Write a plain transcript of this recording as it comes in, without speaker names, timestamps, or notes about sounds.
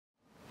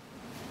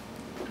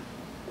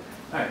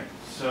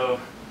So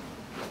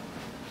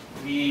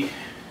we.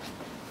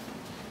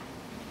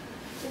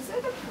 Is it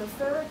a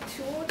preferred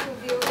tool to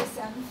view the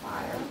SAM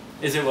file?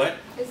 Is it what?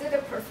 Is it a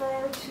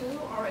preferred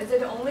tool, or is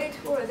it the only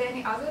tool? Is there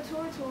any other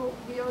tool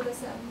to view the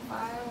SAM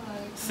file?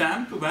 Like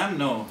SAM to BAM?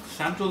 No.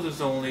 SAMtools is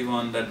the only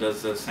one that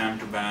does the SAM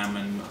to BAM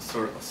and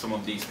sort of some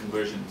of these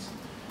conversions.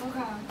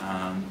 okay.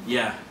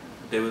 Yeah,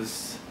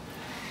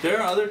 there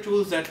are other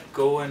tools that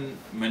go and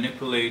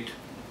manipulate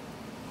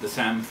the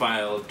SAM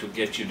file to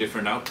get you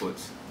different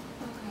outputs.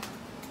 Okay.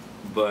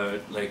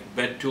 But like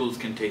BED tools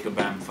can take a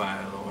BAM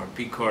file, or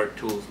PCART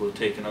tools will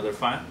take another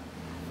file.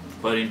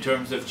 But in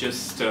terms of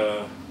just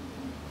the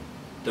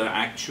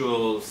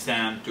actual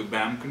SAM to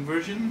BAM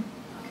conversion,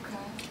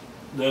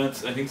 Okay.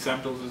 I think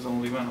SAMtools is the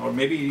only one. Or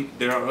maybe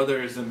there are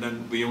others and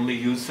then we only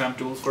use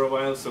SAMtools for a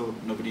while, so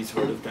nobody's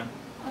heard of them.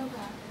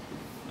 Okay.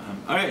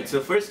 Alright, so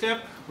first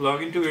step,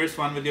 log into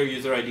IRIS-1 with your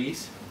user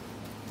IDs.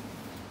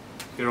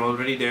 If you're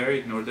already there,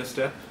 ignore this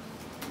step.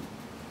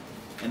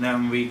 And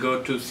then we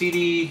go to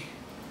CD,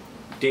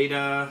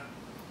 Data,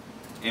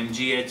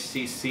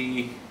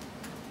 MGHCC,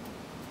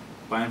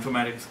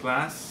 Bioinformatics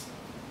class.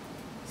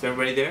 Is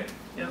everybody there?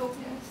 Yep. Oh,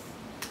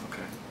 yes.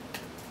 Okay.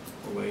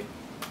 We'll wait.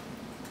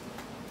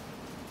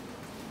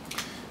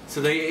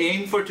 So the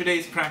aim for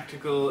today's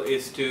practical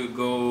is to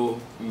go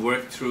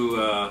work through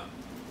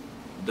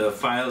the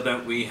file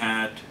that we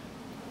had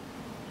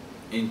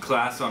in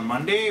class on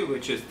Monday,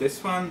 which is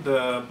this one,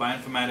 the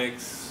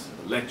Bioinformatics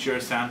Lecture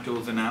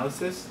SAMtools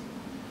Analysis.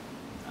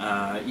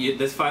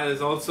 This file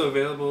is also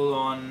available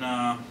on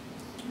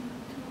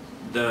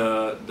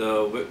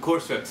the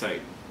course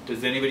website.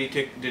 Did anybody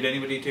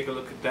take a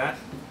look at that?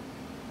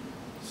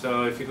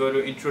 So if you go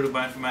to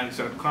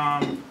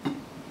intro-to-bioinformatics.com,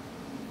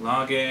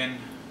 log in.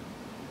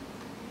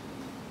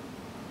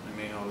 I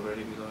may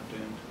already be logged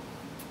in.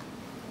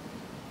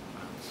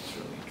 Wow, this is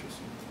really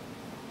interesting.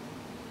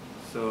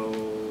 So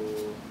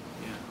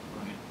yeah,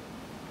 log in.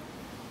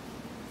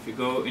 If you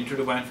go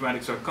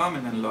intro-to-bioinformatics.com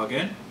and then log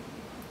in.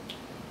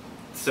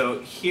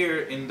 So here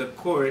in the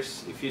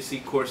course, if you see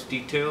course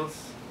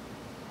details,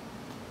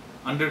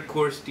 under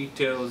course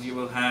details you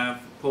will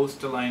have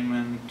post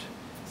alignment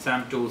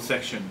SAMtool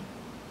section,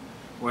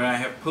 where I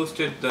have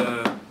posted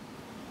the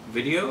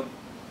video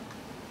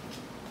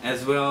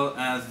as well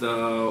as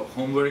the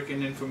homework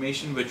and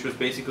information, which was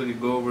basically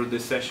go over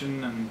this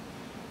session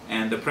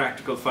and the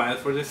practical file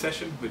for this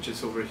session, which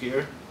is over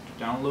here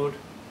to download.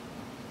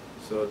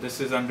 So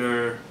this is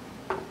under,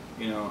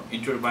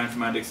 Intro to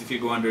Bioinformatics. If you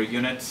go under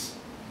units,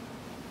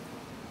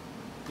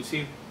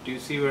 do you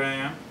see where I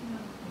am?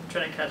 I'm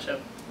trying to catch up.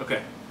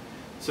 Okay.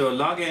 So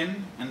log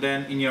in, and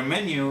then in your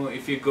menu,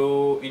 if you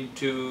go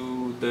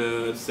into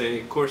the, say,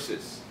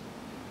 courses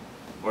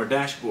or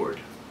dashboard,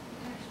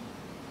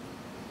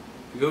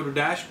 you go to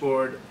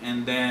dashboard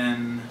and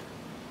then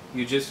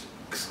you just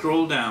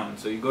scroll down.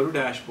 So you go to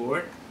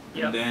dashboard,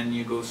 Yep. and then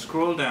you go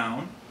scroll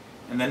down,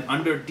 and then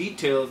under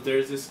details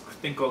there's this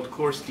thing called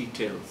course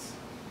details.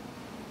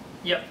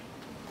 Yep.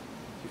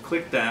 You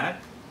click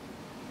that,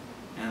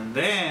 and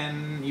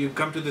then you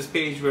come to this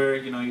page where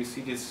you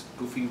see this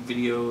goofy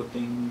video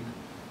thing,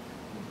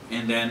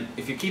 and then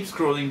if you keep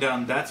scrolling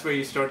down, that's where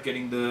you start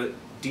getting the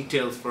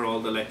details for all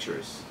the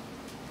lectures.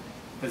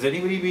 Has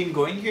anybody been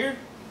going here?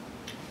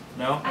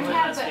 No? I Well, have,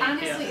 last but week,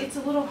 honestly, yeah. it's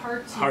a little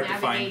hard to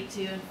navigate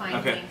to and find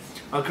Okay. things.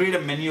 I'll create a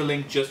menu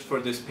link just for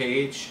this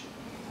page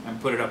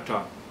and put it up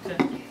top,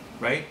 Okay.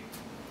 right?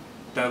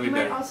 That would You be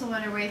might better. also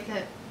want to write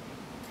that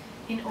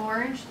in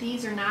orange,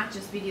 these are not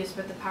just videos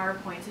but the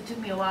PowerPoints. It took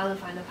me a while to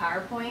find the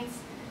PowerPoints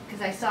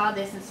because I saw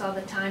this and saw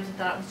the times and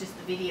thought it was just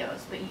the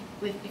videos. But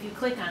if you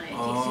click on it, it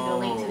takes you to the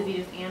link to the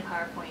videos and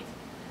PowerPoint.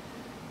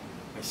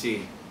 I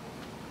see.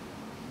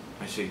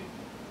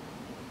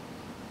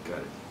 Got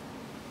it.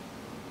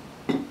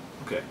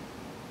 Okay.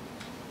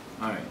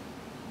 Alright.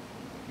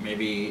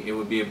 Maybe it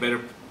would be a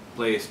better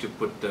place to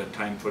put the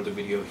time for the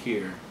video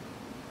here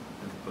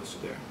as opposed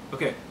to there.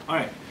 Okay,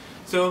 alright.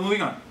 So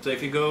moving on. So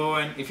if you go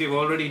and if you've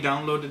already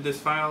downloaded this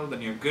file,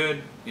 then you're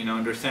good.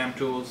 Under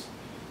SAMtools,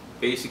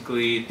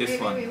 basically this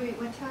one. Wait.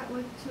 What?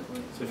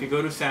 So if you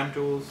go to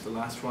SAMtools, the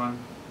last one,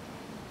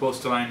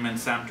 post alignment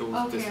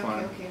SAMtools, this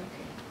one. Okay.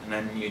 And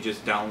then you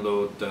just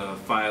download the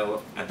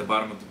file at the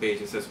bottom of the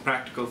page. It says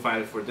practical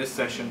file for this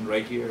session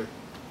right here.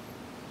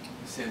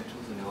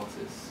 SAMtools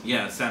analysis.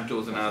 Yeah,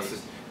 SAMtools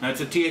analysis. Now it's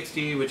a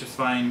TXT, which is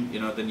fine.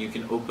 Then you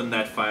can open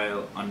that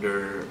file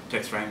under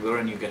Text Wrangler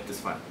and you get this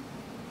file.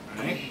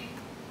 Alright?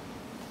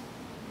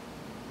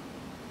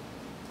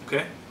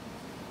 Okay?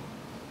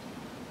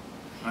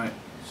 Alright,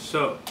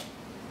 so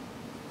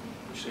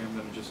actually I'm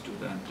gonna just do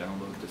that,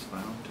 download this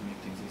file to make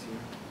things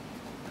easier.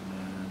 And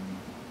then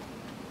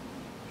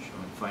show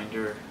in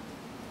Finder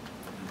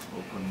and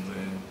open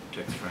with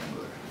Text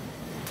Wrangler.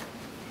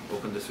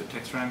 Open this with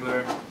Text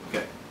Wrangler.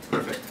 Okay,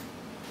 perfect.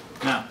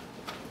 Now,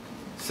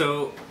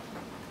 so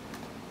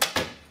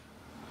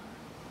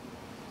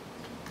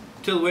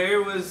till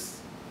where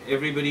was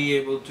everybody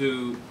able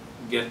to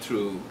get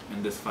through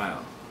in this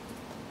file?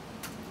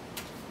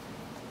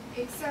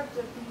 Except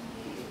the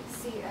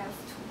BCF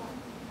one.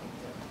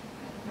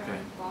 Okay.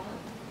 bottom.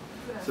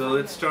 Couldn't So find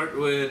let's it. start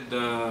with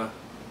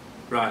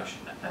Raj.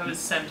 I was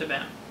Sam to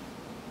Bam.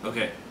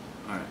 Okay,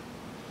 alright.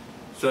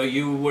 So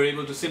you were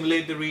able to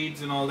simulate the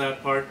reads and all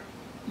that part?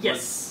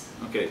 Yes.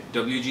 Okay,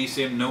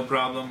 WGSim, no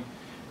problem.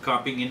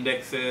 Copying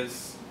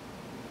indexes.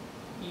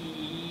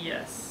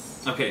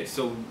 Yes. Okay,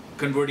 so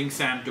converting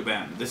SAM to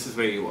BAM, this is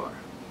where you are.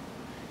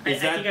 I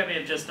Is that, think I may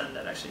have just done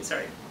that actually.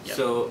 Sorry. Yep.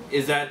 so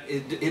is that,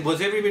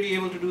 was everybody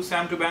able to do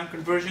SAM to BAM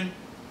conversion?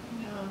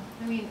 No,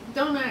 I mean,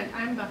 don't mind,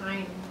 I'm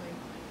behind,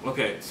 like,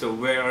 Okay, so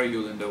where are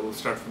you, Linda? We'll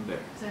start from there.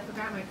 because I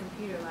forgot my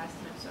computer last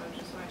time, so I was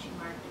just watching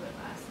Mark do it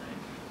last time.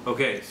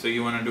 Okay, so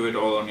you want to do it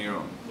all on your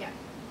own? Yeah.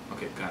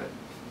 Okay, got it.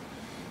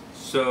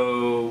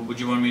 So would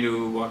you want me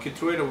to walk you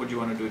through it or would you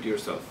want to do it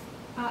yourself?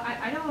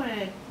 I don't want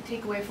to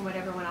take away from what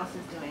everyone else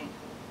is doing.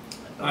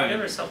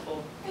 Whatever's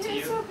helpful It's to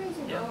you. okay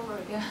to Yeah. go over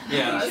again.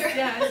 Yeah. Sure.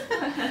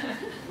 Yeah.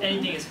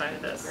 Anything is fine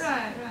with us.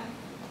 Right.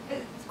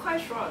 It's quite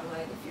short,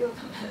 like a few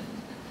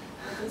comments.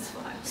 But it's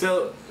fine.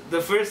 So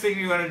the first thing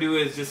we want to do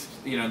is just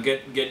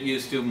get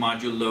used to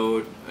module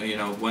load.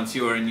 Once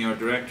you are in your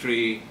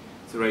directory.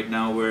 So right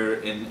now we're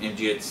in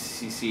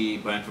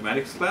MGHCC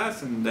bioinformatics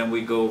class, and then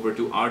we go over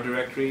to our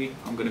directory.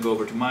 I'm going to go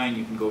over to mine.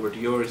 You can go over to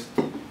yours.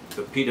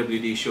 So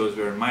PWD shows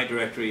we're in my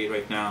directory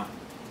right now,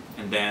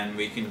 and then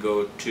we can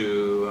go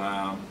to.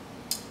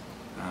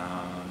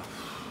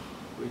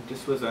 Wait,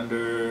 this was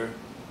under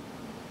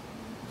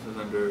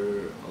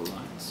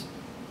Alliance.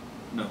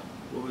 No,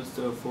 what was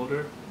the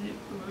folder?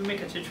 We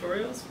make a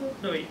tutorials.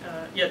 No wait.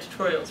 Yeah,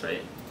 tutorials,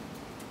 right?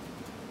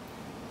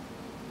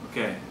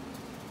 Okay.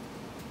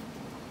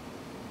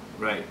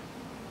 Right,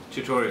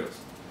 tutorials.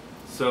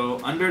 So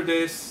under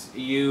this,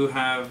 you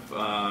have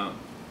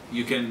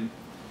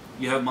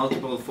you have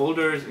multiple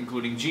folders,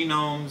 including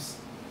genomes,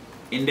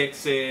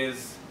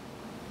 indexes,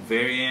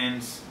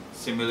 variants,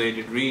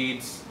 simulated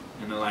reads,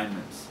 and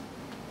alignments.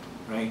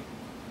 Right.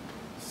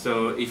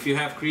 So if you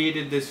have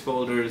created these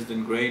folders,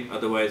 then great.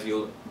 Otherwise,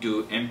 you'll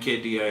do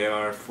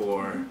mkdir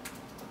for.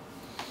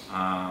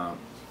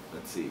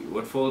 Let's see.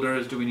 What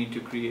folders do we need to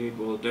create?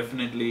 Well,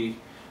 definitely.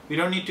 We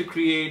don't need to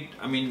create,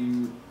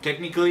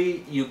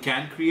 technically you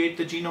can create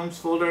the genomes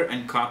folder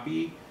and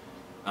copy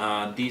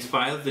these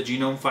files, the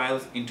genome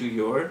files, into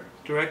your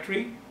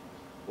directory,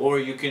 or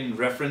you can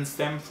reference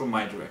them from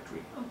my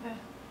directory. Okay.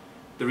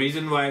 The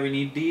reason why we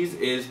need these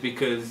is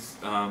because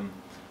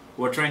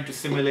we're trying to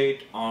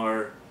simulate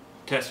our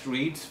test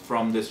reads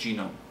from this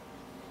genome.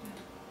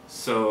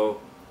 So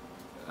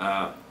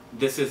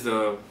this is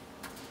the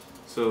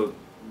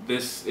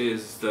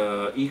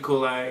E.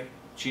 coli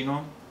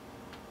genome.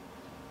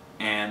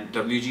 And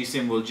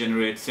WGSim will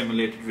generate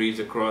simulated reads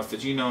across the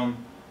genome.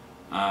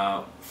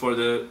 For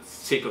the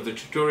sake of the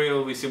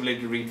tutorial, we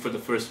simulated read for the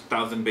first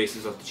 1,000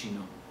 bases of the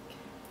genome.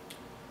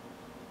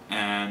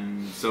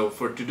 And so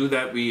to do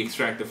that, we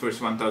extract the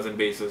first 1,000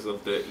 bases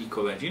of the E.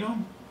 coli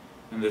genome,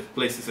 and this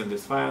places in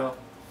this file.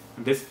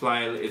 And this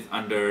file is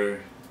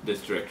under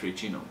this directory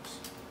genomes.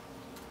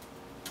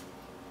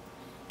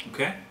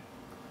 Okay?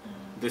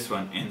 This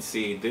one,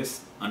 nc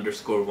this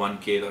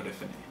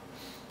 _1k.fna.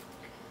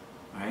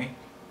 Alright?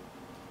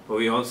 But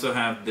we also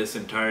have this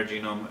entire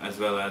genome as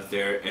well as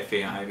their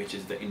FAI, which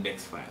is the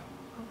index file.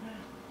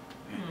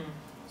 Okay. Okay.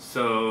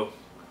 So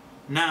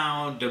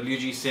now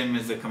WGSim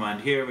is the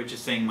command here, which is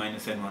saying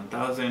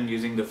 -n1000,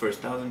 using the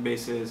first 1,000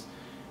 bases.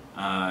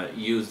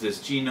 Use this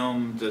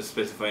genome that's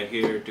specified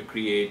here to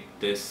create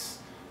this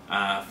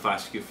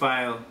FASTQ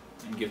file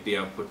and give the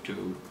output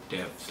to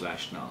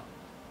dev/null.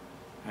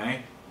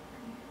 Right?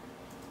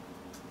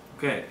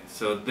 Okay,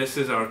 so this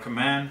is our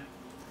command,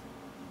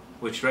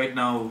 which right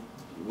now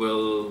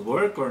will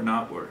work or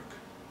not work.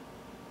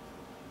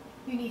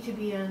 You need to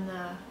be on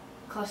the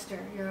cluster.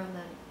 You're on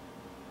the.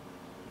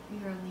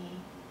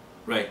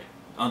 Right,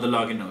 on the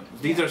login node.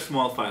 These Yeah. are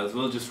small files.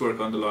 We'll just work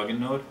on the login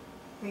node.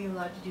 Are you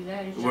allowed to do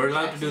that? Is We're John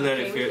allowed to do Jackson that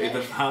okay if with you're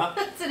that?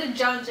 huh? Instead of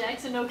John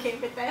Jackson, okay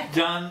with that?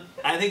 John,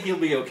 I think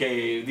you'll be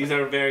okay. These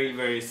are very,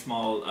 very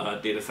small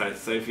data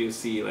sizes. So if you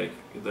see like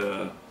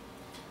the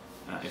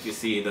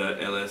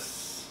LS,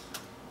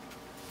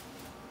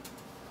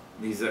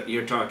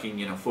 you're talking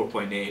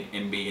 4.8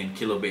 MB in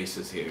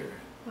kilobases here.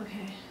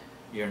 Okay.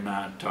 You're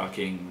not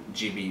talking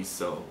GBs,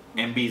 so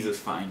MBs is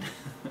fine.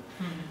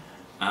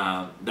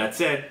 That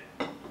said,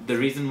 the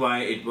reason why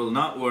it will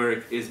not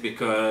work is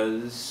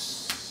because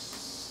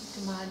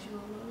The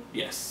module load.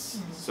 yes.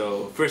 So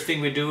first thing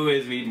we do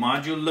is we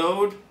module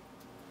load.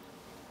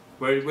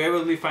 Where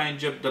will we find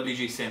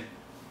WGSim?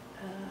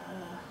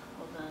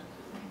 Hold on.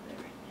 I have that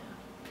right now.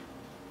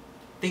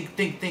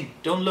 Think.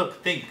 Don't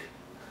look. Think.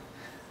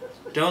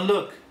 Don't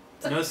look.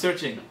 No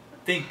searching.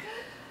 Think.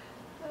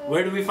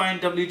 Where do we find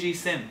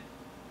WGSim?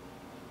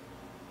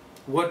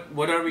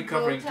 What are we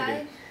covering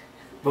today?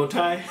 Bow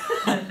tie.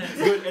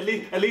 Good.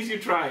 At least you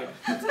tried.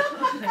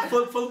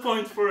 Full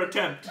points for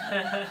attempt.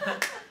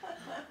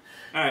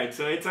 All right.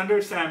 So it's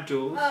under SAM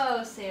tools.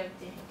 Oh, Sam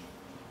Dink.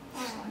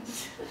 Oh.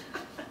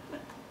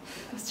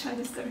 I was trying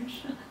to search.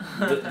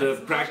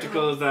 The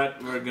practicals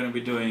that we're going to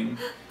be doing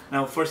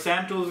Now for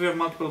SAM tools, we have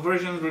multiple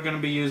versions. We're going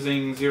to be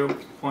using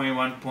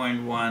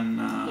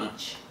 0.1.1.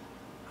 H.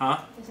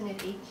 Huh? Isn't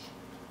it H?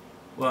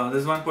 Well,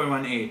 this is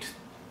 1.18.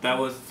 That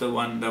was the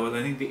one. That was,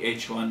 I think the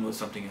H1 was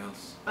something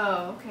else.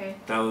 Oh, okay.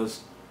 That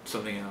was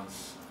something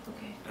else.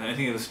 Okay. I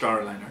think it was Star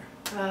Aligner.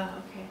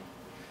 Okay.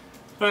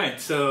 Alright,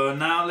 so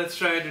now let's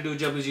try to do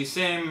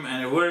WG-Sim,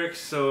 and it works.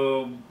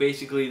 So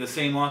basically the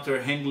same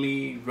author,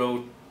 Hengley,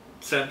 wrote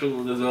SAM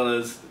tools as well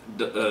as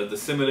the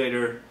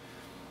simulator.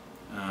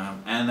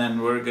 And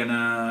then we're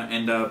gonna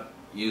end up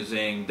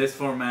using this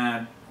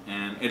format,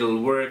 and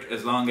it'll work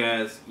as long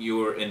as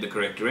you're in the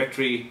correct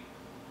directory.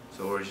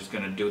 So we're just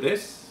gonna do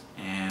this,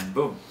 and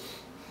boom.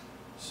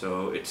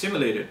 So it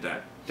simulated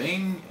that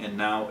thing, and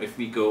now if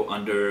we go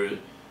under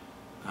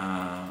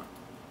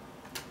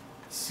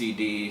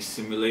CD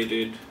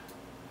simulated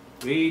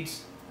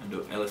reads and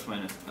do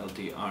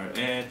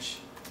ls-ltrh,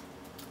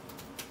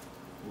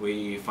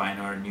 we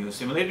find our new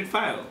simulated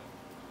file,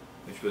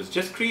 which was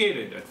just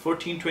created at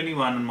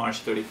 14:21 on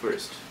March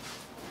 31st.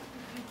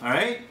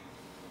 Alright?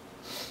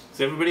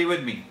 Is everybody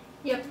with me?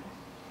 Yep.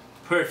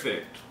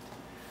 Perfect.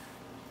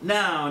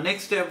 Now,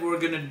 next step we're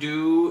gonna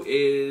do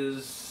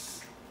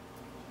is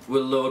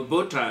we'll load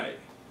Bowtie.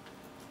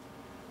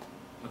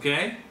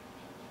 Okay?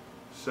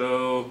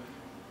 So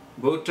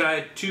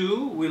Bowtie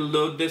 2, we'll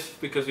load this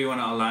because we want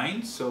to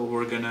align, so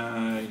we're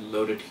gonna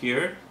load it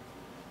here.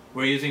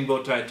 We're using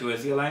Bowtie 2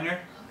 as the aligner.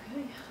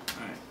 Okay.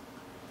 Alright.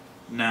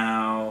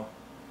 Now,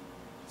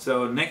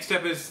 so next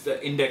step is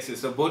the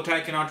indexes. So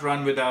Bowtie cannot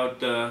run without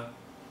the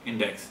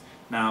index.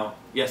 Now,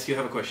 yes, you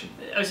have a question.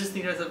 I was just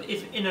thinking of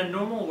if in a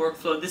normal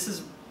workflow, this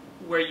is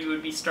where you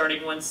would be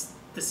starting once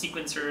the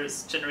sequencer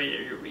has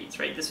generated your reads,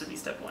 right? This would be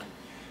step one.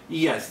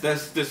 Yes,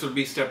 this would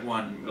be step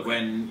one, Okay.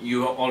 when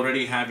you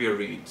already have your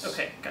reads.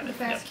 Okay, got The it.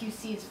 fast Yep.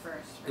 QC is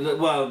first. Right?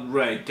 Well,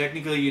 right.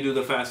 Technically, you do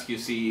the fast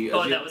QC.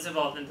 Oh, that was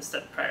involved in the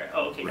step prior.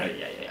 Oh, okay, Right.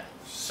 good. Yeah.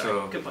 Sorry,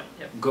 So good point.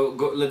 Yep.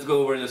 let's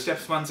go over the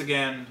steps once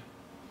again.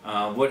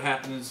 What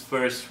happens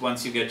first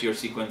once you get your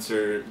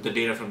sequencer, the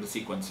data from the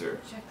sequencer?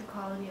 Check the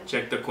quality of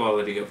Check the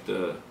quality of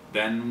the.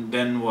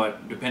 Then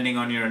what? Depending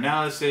on your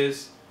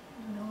analysis,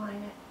 and align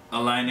it.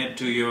 align it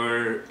to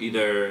your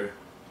either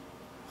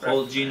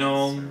whole Reference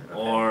genome or-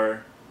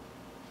 or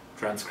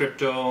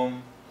transcriptome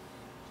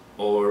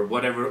or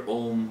whatever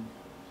ohm,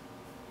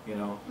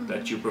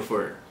 that you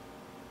prefer.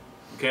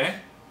 Okay?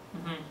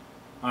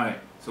 Mm-hmm. Alright,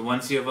 so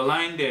once you have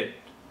aligned it,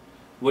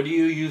 what do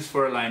you use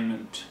for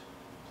alignment?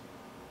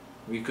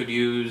 We could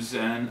use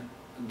so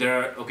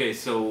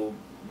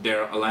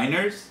there are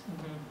aligners,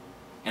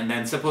 and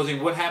then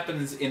supposing what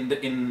happens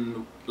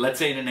in let's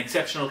say in an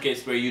exceptional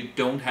case where you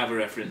don't have a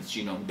reference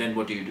genome, then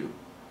what do you do?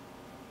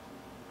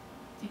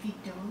 If you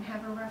don't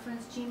have a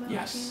reference genome,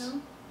 Yes.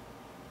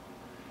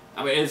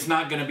 I mean, it's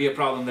not going to be a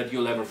problem that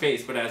you'll ever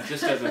face, but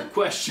just as a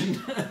question,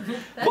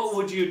 what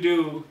would you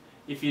do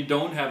if you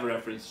don't have a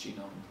reference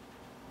genome?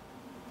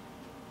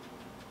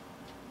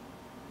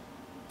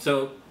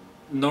 So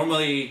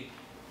normally,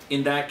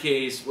 in that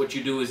case, what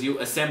you do is you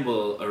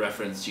assemble a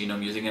reference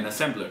genome using an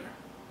assembler.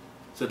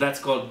 So that's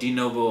called de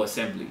novo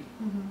assembly.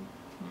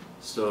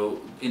 So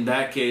in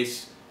that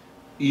case,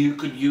 you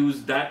could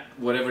use that,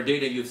 whatever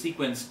data you've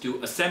sequenced,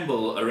 to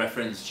assemble a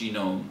reference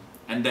genome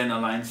and then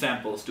align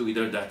samples to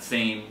either that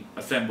same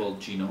assembled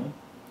genome,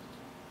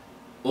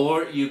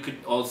 or you could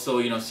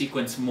also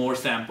sequence more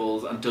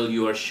samples until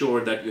you are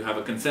sure that you have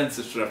a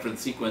consensus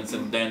reference sequence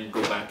and then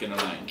go back and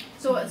align.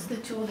 So what's the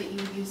tool that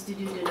you use to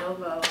do de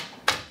novo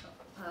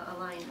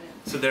alignment?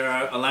 So there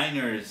are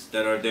aligners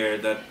that are there,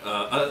 that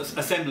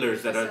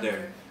assemblers that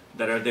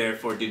are there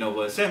for de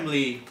novo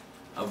assembly.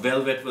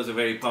 Velvet was a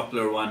very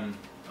popular one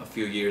a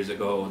few years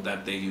ago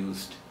that they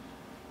used,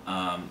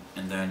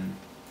 and then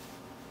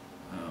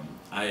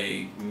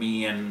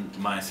me and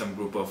some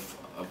group of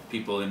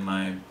people in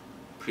my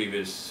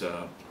previous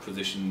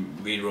position,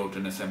 we wrote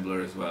an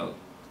assembler as well,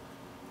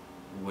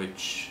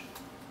 which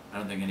I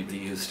don't think anybody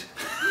used.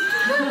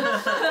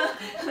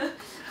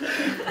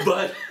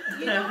 But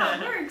You know how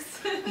it works.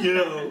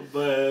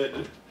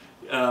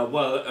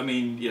 well, I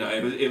mean,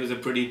 it was a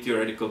pretty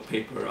theoretical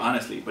paper,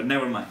 honestly, but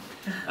never mind.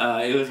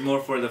 It was more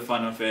for the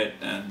fun of it,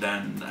 and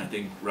then I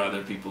think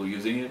rather people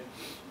using it.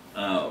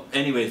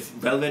 Anyways,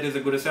 Velvet is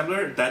a good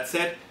assembler. That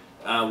said,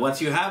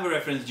 once you have a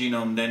reference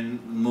genome, then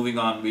moving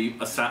on,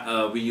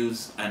 we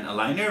use an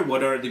aligner.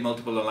 What are the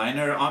multiple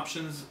aligner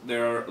options?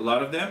 There are a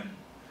lot of them.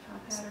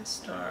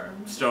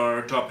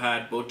 Star, Top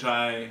Hat,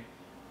 Bowtie,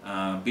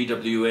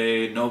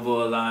 BWA,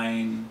 Novo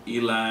Align,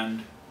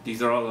 Eland.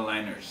 These are all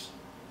aligners.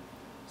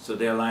 So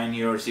they align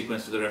your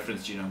sequence to the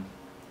reference genome.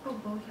 Oh,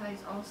 Bowtie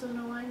is also an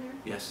aligner?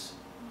 Yes.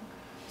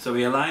 So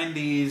we align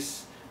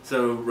these.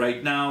 So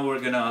right now we're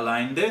going to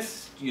align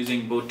this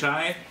using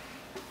Bowtie.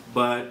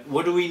 But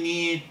what do we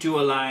need to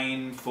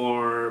align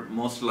for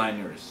most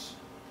aligners?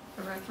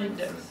 A reference.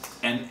 Index.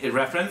 And a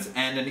reference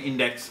and an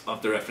index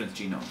of the reference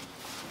genome.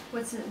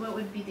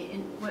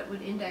 What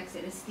would index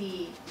it? Is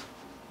the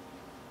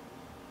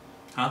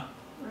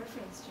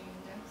Reference to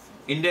index.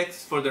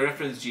 Index for the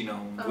reference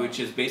genome, Oh. which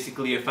is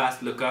basically a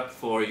fast lookup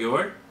for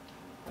your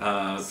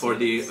for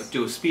the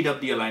to speed up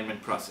the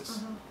alignment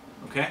process.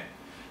 Okay.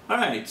 All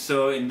right.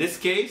 So in this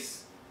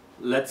case,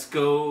 let's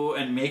go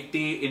and make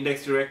the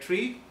index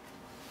directory,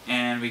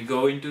 and we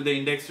go into the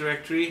index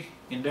directory,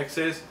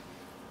 indexes.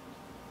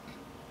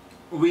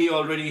 We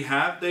already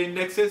have the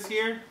indexes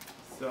here.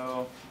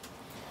 So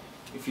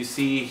if you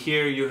see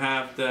here, you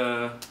have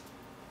the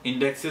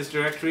indexes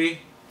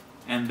directory,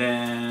 and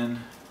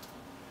then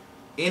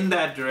in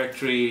that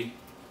directory,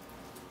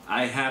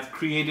 I have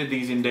created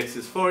these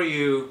indexes for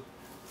you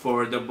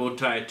for the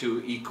Bowtie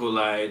 2 E.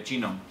 coli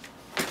genome.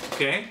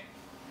 Okay?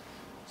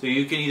 So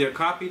you can either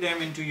copy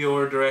them into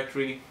your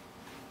directory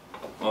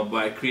or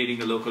by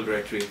creating a local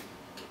directory.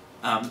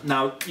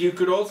 Now, you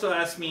could also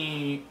ask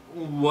me,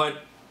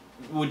 what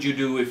would you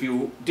do if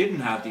you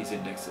didn't have these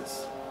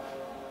indexes?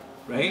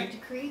 Right? You have to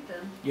create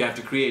them. You have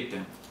to create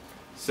them.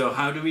 So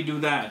how do we do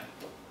that?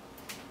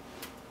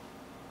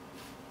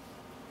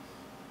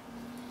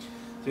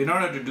 So in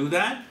order to do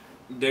that,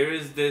 there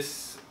is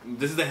this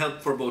is the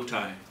help for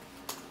Bowtie.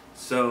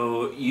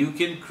 So you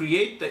can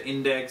create the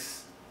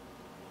index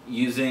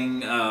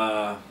using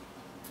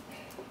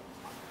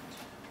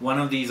one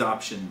of these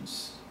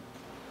options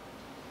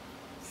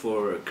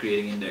for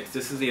creating index.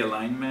 This is the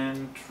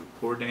alignment,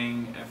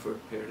 reporting, effort,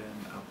 paired,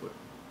 and output.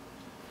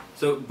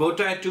 So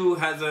Bowtie 2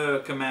 has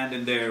a command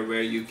in there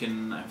where you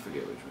can, I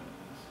forget which one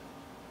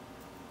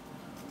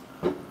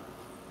it is.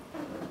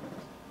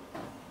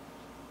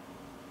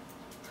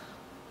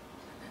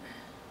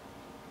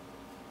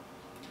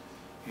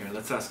 Here,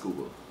 let's ask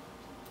Google.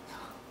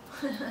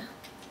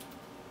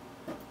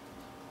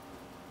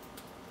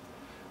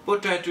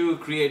 Bowtie 2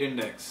 create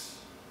index.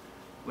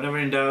 Whenever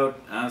in doubt,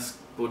 ask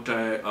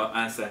Bowtie,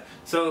 ask that.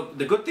 So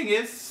the good thing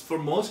is, for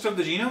most of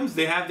the genomes,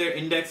 they have their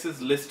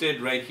indexes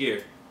listed right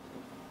here.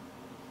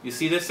 You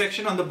see this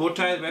section on the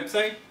Bowtie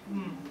website?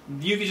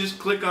 You can just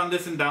click on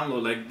this and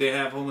download. Like, they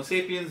have Homo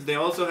sapiens, they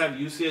also have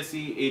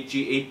UCSC,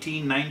 HG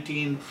 18,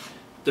 19,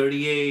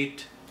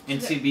 38,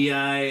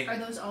 NCBI. Are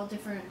those all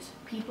different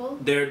people?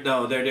 They're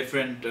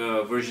different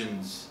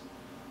versions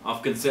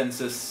of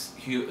consensus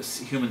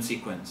human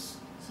sequence.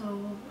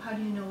 So how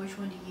do you know which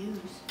one to use?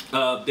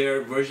 There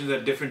are versions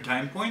at different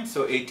time points.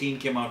 So 18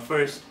 came out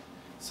first.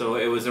 So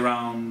it was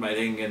around, I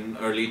think, in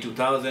early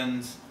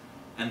 2000s.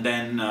 And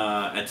then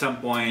at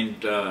some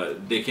point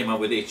they came up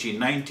with HG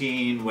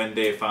 19 when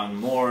they found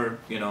more,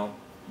 you know.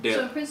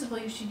 So in principle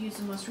you should use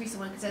the most recent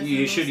one because that's you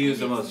the should use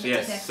the most,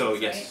 yes. Texas, So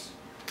right? yes.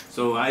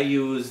 So I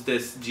use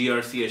this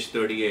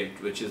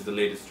GRCH38, which is the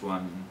latest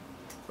one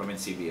from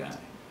NCBI.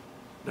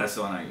 That's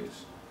the one I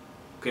use.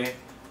 Okay?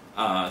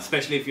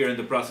 Especially if you're in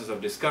the process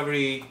of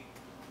discovery,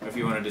 or if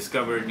you want to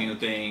discover new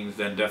things,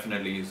 then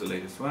definitely use the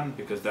latest one,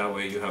 because that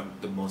way you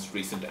have the most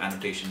recent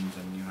annotations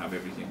and you have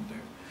everything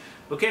there.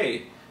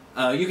 Okay,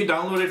 you can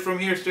download it from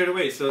here straight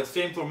away. So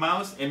same for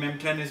mouse,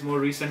 MM10 is more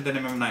recent than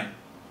MM9.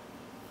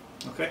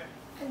 Okay?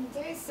 And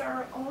these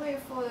are only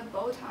for the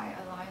Bowtie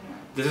aligner.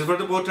 This is for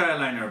the Bowtie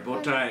aligner,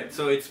 Bowtie.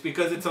 So it's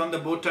because it's on the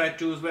Bowtie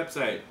 2's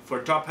website. For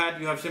Top Hat,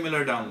 you have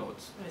similar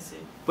downloads. I see.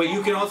 But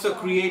you can also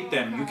create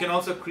them. You can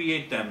also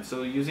create them.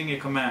 So using a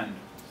command.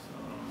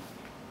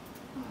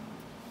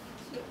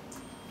 So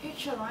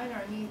each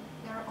aligner needs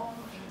their own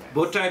index.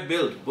 Bowtie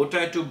build.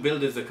 Bowtie 2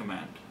 build is the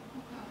command.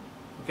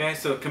 Okay,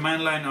 so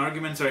command line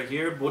arguments are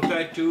here.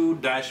 Bowtie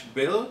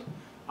 2-build.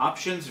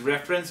 Options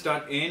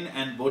reference.in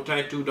and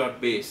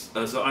bowtie2.base,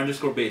 so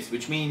underscore base,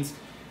 which means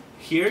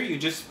here you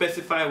just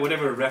specify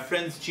whatever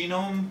reference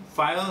genome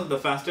file, the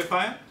FASTA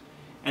file,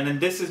 and then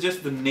this is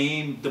just the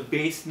name, the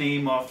base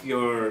name of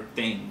your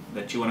thing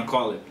that you want to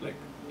call it. Like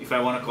if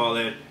I want to call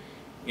it,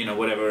 you know,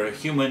 whatever,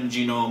 human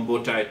genome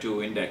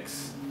Bowtie2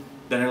 index,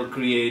 then it'll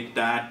create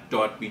that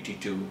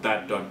 .bt2,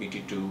 that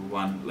 .bt2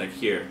 one, like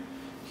here.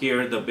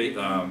 Here the big,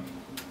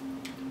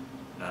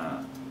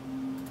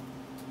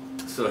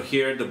 so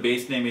here the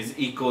base name is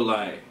E.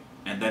 coli,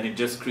 and then it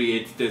just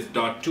creates this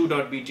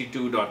 .2.bt2,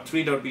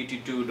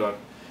 .3.bt2,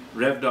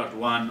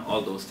 .rev.1,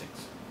 all those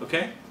things.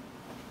 Okay?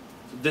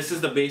 So this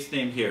is the base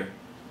name here.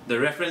 The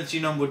reference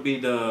genome would be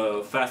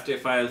the FASTA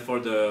file for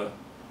the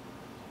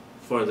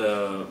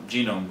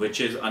genome, which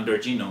is under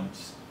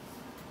genomes.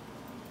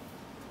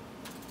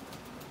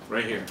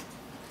 Right here.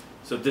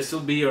 So this will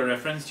be your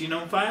reference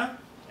genome file,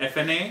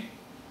 FNA.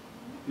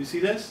 You see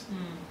this?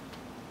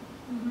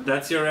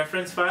 That's your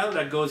reference file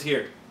that goes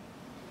here.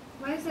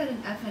 Why is that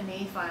an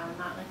FNA file and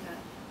not like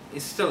a...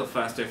 It's still a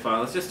FASTA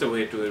file. It's just a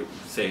way to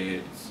say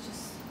it.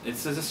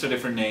 It's just a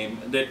different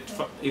name. That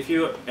if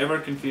you're ever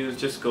confused,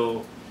 just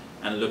go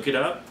and look it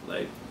up.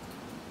 Like,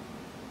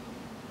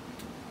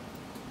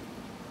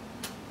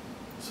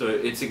 so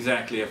it's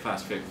exactly a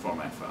FASTA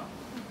format file,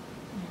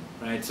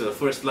 right? So the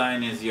first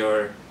line is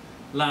your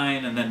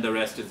line, and then the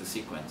rest is the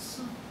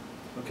sequence.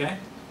 Okay.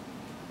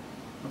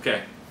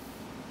 Okay.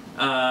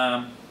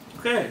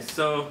 Okay,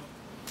 so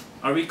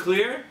are we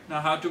clear now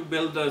how to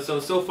build the,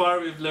 so far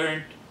we've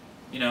learned,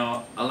 you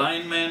know,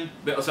 alignment,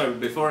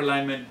 before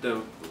alignment,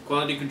 the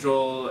quality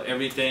control,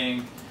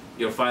 everything,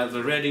 your files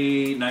are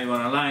ready, now you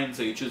want to align,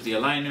 so you choose the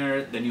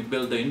aligner, then you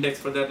build the index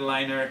for that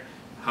aligner,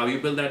 how you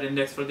build that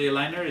index for the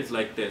aligner is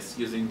like this,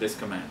 using this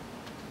command.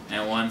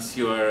 And once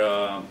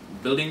you're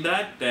building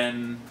that,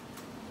 then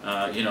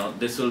you know,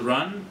 this will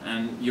run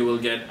and you will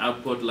get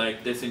output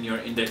like this in your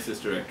indexes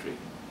directory.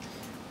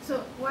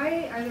 So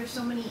why are there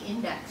so many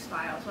index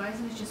files? Why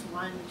isn't it just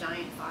one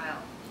giant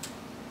file?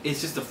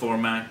 It's just the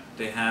format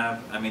they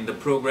have. I mean, the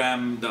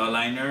program, the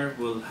aligner,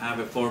 will have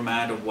a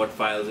format of what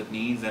files it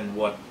needs and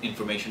what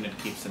information it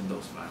keeps in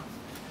those files.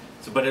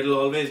 So, but it'll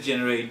always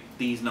generate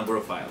these number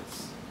of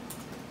files.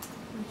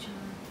 Which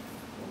are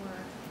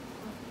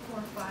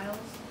four files?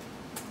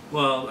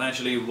 Well,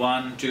 actually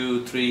 1,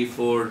 2, 3,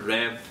 4,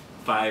 rev,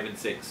 5, and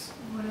 6.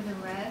 What are the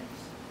revs?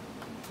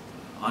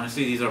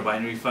 Honestly, these are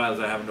binary files.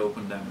 I haven't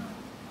opened them.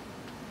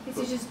 It's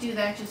to just do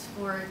that just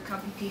for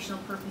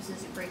computational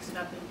purposes. It breaks it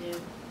up into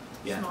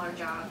smaller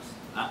jobs.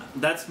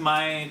 That's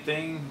my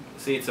thing.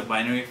 See, it's a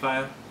binary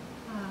file,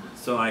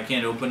 so I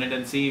can't open it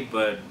and see,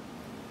 but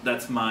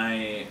that's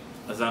my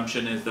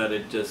assumption, is that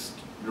it just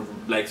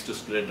likes to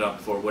split it up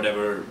for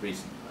whatever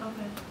reason.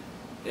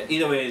 Okay.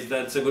 Either ways,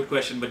 that's a good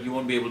question, but you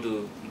won't be able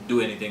to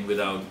do anything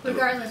without...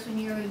 Regardless, when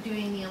you're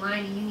doing the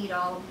aligning, you need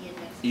all of the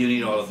indexes. You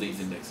need all of these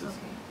indexes. Okay.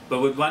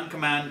 But with one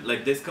command,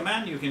 like this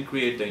command, you can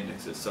create the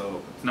indexes,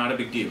 so it's not a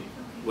big deal.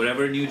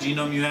 Whatever new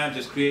genome you have,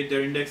 just create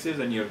their indexes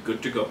and you're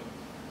good to go.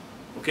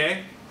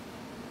 Okay?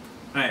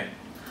 Alright.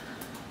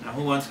 Now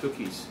who wants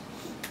cookies?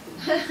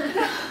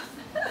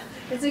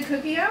 Is it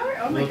cookie hour?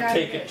 Oh my We'll god.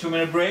 take a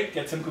 2-minute break,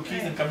 get some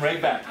cookies, and come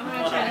right back. I'm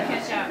gonna try to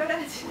catch up. Good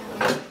idea. I'm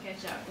gonna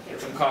catch up.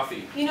 Get some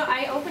coffee. You know,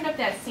 I opened up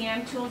that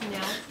SAM tools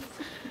analysis.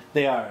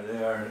 They are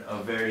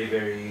a very,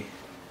 very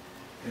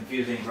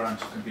confusing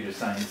branch of computer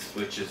science,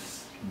 which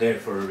is there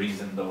for a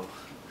reason though.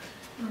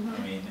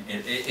 I mean,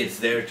 it's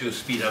there to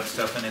speed up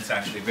stuff, and it's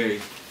actually very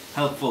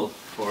helpful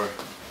for,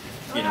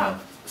 you know,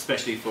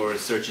 especially for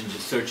search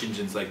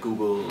engines like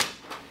Google.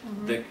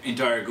 The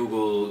entire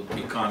Google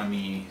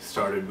economy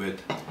started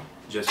with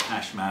just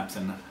hash maps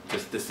and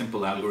just the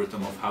simple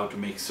algorithm of how to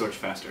make search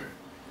faster.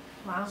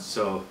 Wow.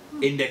 So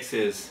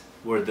indexes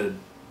were the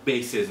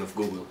basis of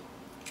Google.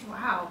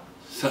 Wow.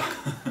 So,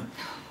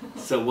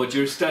 so what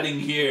you're studying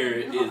here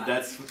is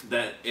that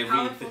Powerful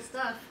everything.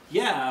 stuff.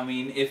 Yeah, I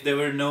mean, if there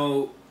were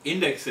no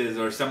indexes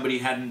or somebody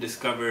hadn't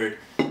discovered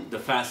the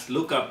fast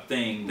lookup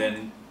thing,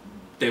 then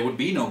there would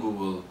be no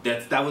Google.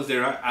 That was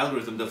their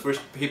algorithm. The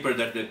first paper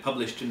that they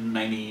published in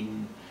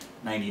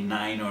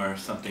 1999 or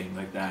something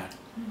like that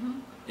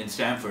in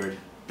Stanford.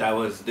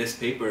 This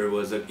paper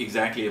was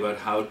exactly about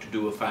how to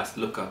do a fast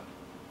lookup.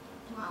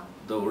 Wow.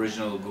 The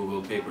original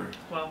Google paper.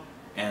 Wow.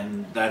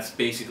 And that's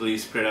basically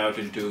spread out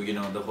into, you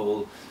know, the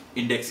whole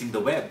indexing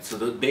the web. So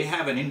they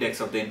have an index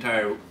of the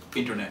entire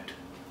internet.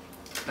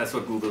 That's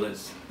what Google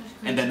is.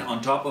 And then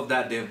on top of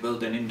that, they've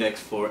built an index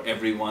for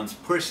everyone's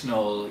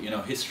personal, you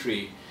know,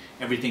 history.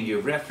 Everything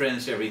you've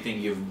referenced, everything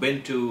you've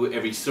been to,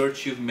 every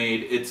search you've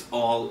made, it's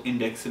all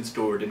indexed and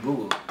stored in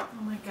Google. Oh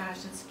my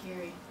gosh, that's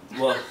scary.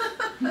 Well,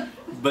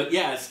 but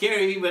yeah, it's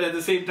scary, but at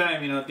the same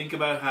time, you know, think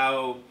about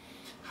how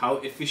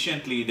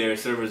efficiently their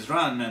servers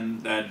run,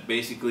 and that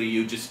basically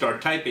you just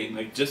start typing,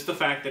 like just the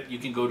fact that you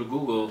can go to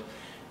Google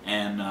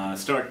and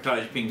start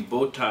typing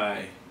bow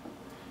tie,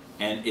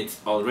 and it's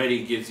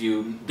already gives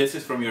you, this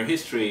is from your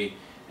history,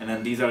 and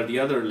then these are the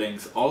other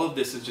links. All of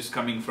this is just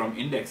coming from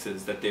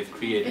indexes that they've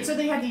created. And so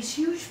they have these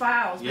huge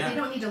files, but Yeah. they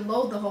don't need to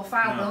load the whole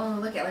file. No. They'll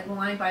only look at like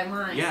line by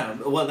line. Yeah,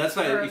 well that's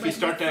why Or, if you like,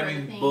 start look for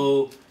typing the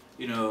bow,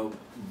 you know,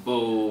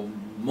 bow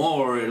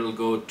more, it'll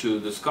go to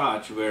the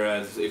Scotch,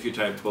 whereas if you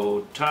type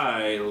bow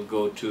tie, it'll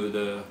go to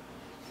the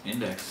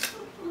index,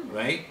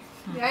 right?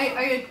 Yeah,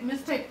 I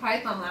mistyped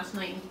Python last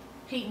night and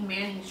Peyton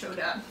Manning showed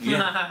up.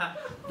 Yeah,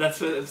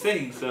 that's what I'm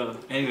saying. So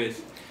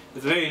anyways,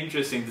 it's very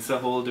interesting. There's a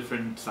whole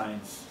different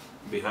science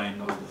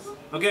behind all this.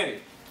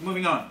 Okay,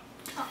 moving on.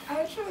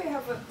 I actually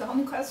have a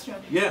dumb question.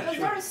 Yeah, Because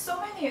sure. there are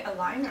so many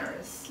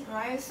aligners,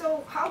 right?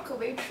 So how could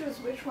we choose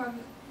which one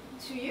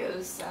to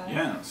use?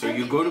 Yeah, so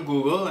you go to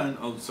Google and,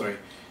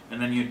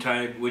 and then you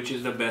type which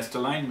is the best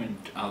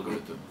alignment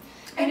algorithm.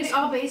 And it's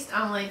all based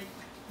on like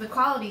the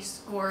quality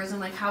scores and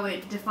like how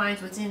it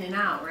defines what's in and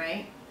out,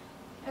 right?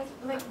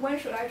 Like when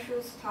should I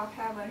choose top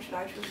hat? When should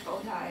I choose bow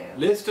tie?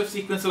 List of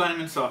sequence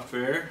alignment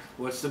software.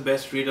 What's the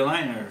best read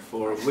aligner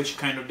for which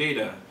kind of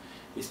data?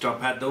 Is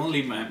Top Hat the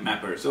only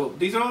mapper? So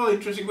these are all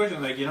interesting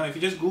questions. Like, you know, if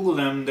you just Google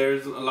them,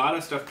 there's a lot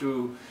of stuff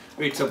to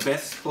read. So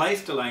best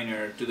spliced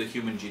aligner to the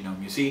human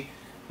genome. You see,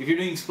 if you're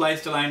doing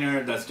spliced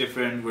aligner, that's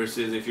different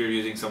versus if you're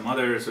using some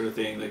other sort of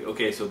thing. Like,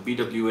 okay, so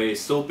BWA,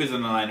 SOAP is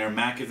an aligner,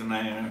 MAC is an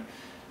aligner.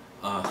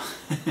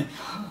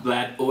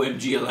 Black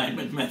OMG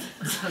alignment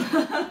methods.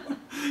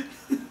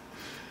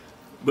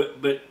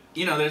 But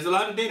you know, there's a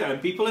lot of data,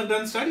 and people have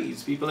done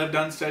studies. People have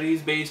done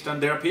studies based on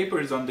their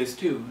papers on this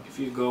too. If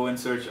you go and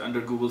search under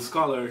Google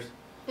Scholars.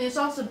 And it's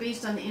also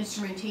based on the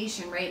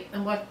instrumentation, right?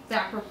 And what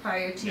that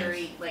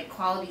proprietary like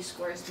quality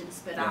scores didn't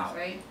spit Yes. out,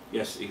 right?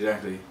 Yes,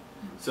 exactly.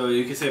 So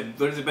you can say,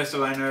 what is the best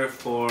aligner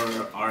for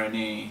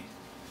RNA-seq?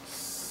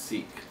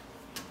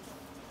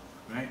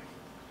 Right?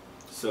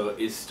 So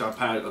is Top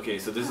Hat, okay,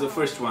 so this is the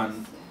first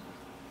one.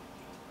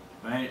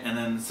 right? And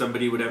then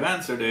somebody would have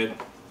answered it,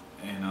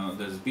 you know,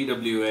 there's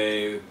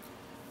BWA,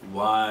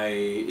 why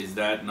is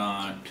that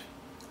not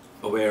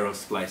aware of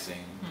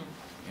splicing,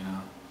 you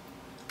know?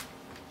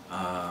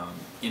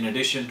 In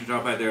addition to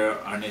top hat, there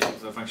are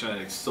names of functions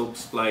like SOAP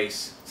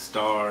splice,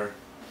 star,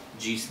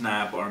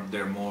 GSnap, or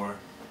there are more.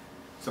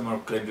 Some are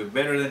claimed to be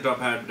better than top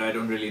hat, but I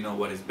don't really know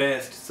what is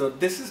best. So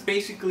this is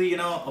basically, you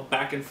know, a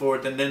back and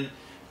forth, and then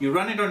you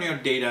run it on your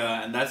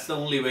data, and that's the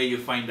only way you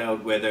find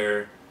out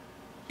whether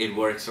it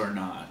works or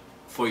not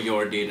for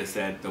your data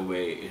set the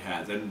way it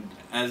has. And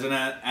as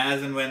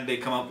and when they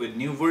come up with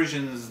new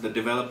versions, the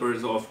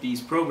developers of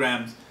these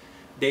programs,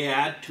 they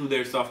add to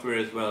their software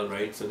as well,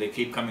 right? So they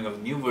keep coming up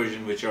with new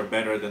versions which are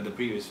better than the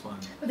previous one.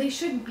 But they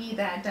shouldn't be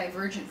that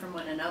divergent from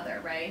one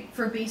another, right?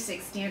 For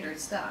basic standard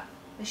stuff.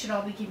 They should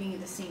all be giving you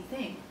the same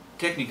thing.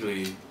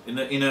 Technically, in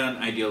an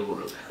ideal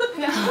world.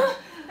 Yeah,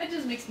 that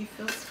just makes me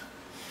feel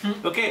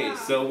Okay,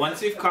 so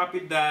once we've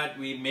copied that,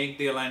 we make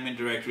the alignment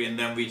directory, and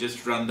then we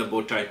just run the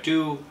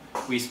bowtie2.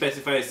 We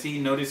specify, see,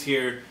 notice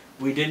here,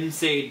 we didn't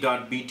say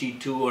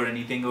 .bt2 or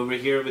anything over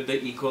here with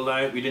the E.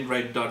 coli. We didn't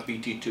write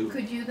 .bt2.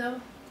 Could you though?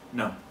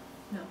 No.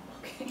 No,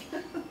 okay.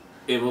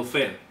 It will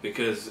fail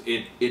because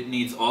it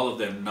needs all of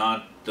them,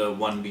 not the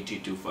one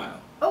BT2 file.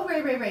 Oh,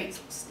 right.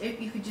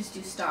 You could just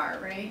do star,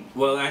 right?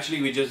 Well,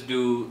 actually, we just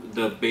do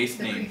the base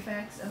The name,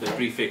 prefix? the Okay.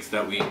 prefix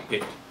that we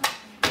picked.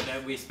 And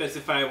then we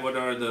specify what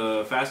are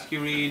the FASTQ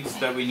reads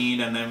that we need,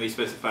 and then we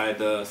specify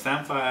the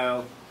SAM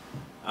file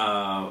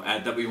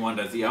that we want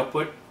as the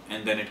output,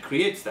 and then it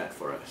creates that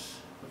for us.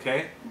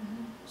 Okay?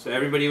 So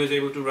everybody was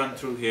able to run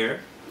through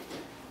here.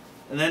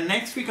 And then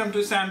next we come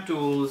to SAM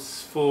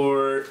tools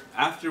for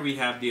after we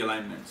have the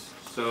alignments.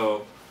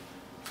 So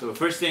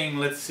first thing,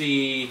 let's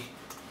see,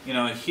 you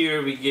know,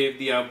 here we give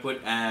the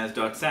output as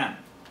 .sam,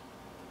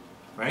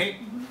 right?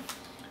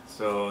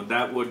 So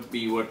that would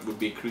be what would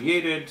be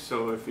created.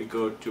 So if we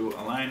go to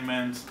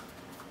alignments,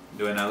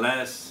 do an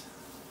ls,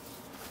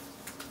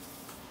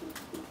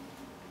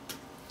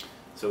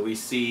 so we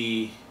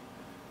see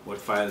what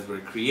files were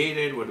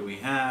created, what do we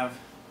have?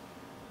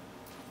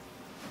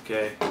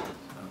 Okay.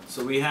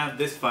 So we have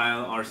this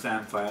file, our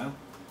SAM file,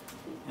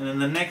 and then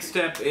the next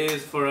step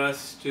is for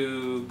us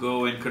to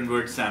go and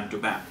convert SAM to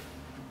BAM.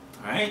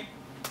 Alright?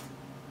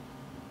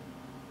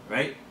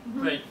 Right?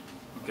 Right.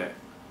 Okay.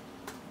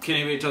 Can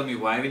anybody tell me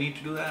why we need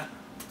to do that?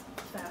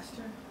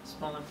 Faster.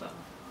 Smaller file.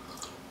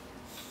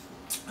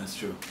 That's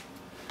true.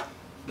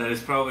 That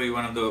is probably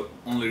one of the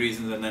only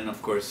reasons, and then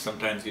of course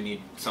sometimes you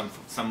need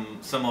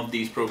some of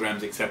these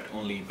programs accept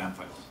only BAM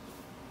files.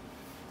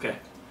 Okay.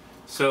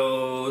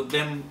 So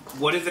then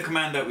what is the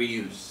command that we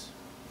use?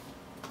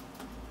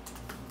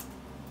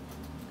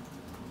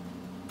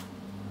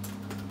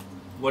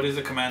 What is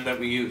the command that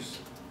we use?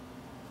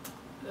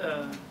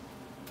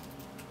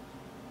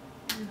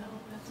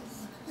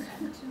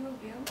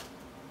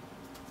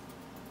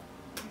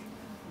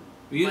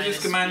 We use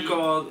this command -v.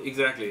 called,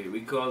 exactly,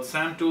 we call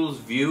SAMTools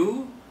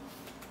view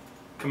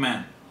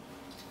command.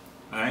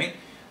 Alright?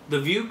 The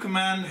view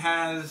command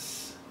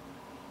has,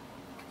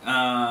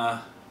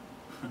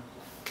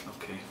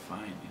 okay,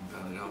 fine,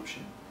 invalid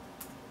option.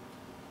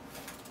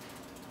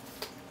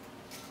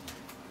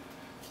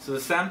 So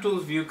the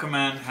SAMTools view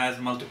command has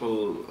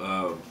multiple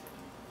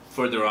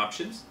further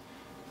options.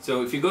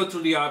 So if you go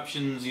through the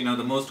options, you know,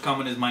 the most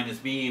common is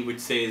 -b, which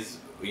says,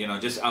 you know,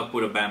 just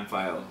output a BAM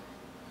file.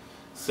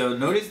 So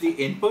notice the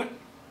input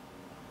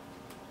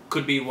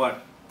could be what?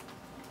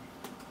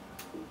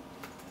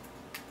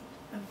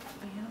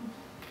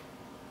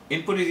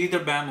 Input is either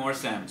BAM or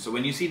SAM. So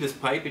when you see this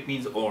pipe, it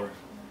means or.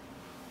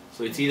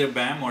 So it's either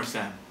BAM or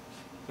SAM.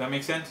 Does that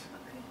make sense?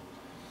 Okay.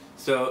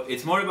 So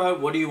it's more about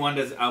what do you want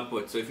as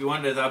output. So if you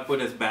want as output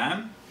as BAM,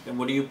 then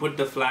what do you put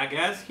the flag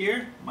as here?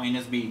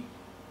 -b.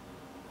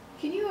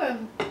 Can you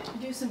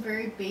do some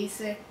very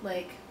basic,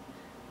 like,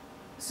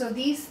 so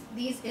these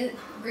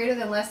greater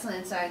than less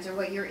than signs are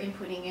what you're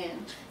inputting in,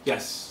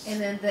 Yes. and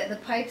then the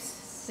pipe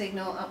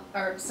signal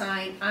or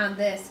sign on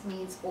this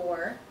means or,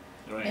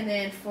 Right. and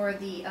then for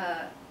the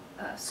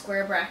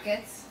square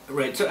brackets.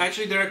 Right, so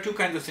actually there are two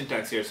kinds of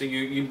syntax here. So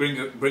you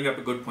bring up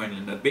a good point,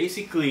 Linda.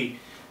 Basically,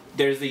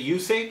 there's the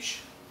usage,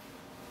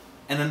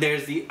 and then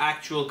there's the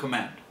actual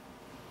command.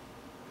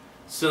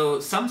 So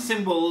some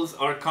symbols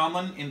are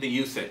common in the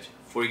usage.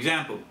 For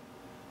example,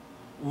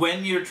 when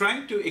you're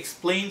trying to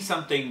explain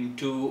something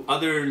to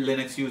other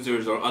Linux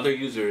users or other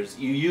users,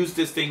 you use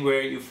this thing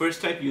where you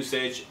first type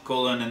usage,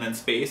 colon, and then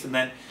space, and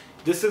then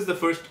this is the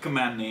first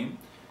command name.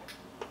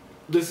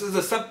 This is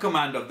the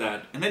subcommand of that,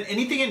 and then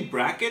anything in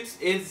brackets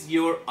is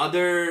your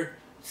other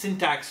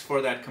syntax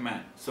for that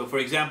command. So for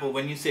example,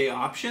 when you say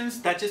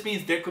options, that just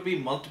means there could be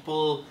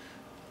multiple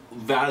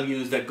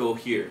values that go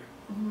here,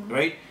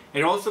 right?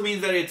 It also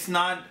means that it's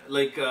not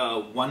like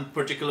one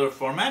particular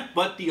format,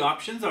 but the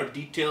options are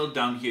detailed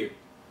down here.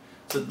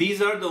 So these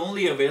are the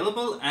only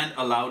available and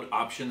allowed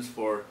options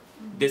for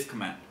this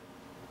command,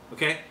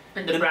 okay?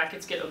 And the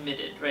brackets get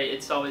omitted, right?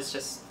 It's always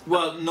just...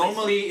 Well,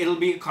 normally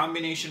it'll be a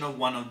combination of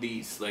one of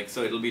these. Like, so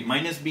it'll be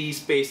 -b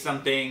space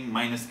something,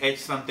 -h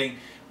something.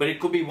 but it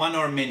could be one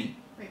or many.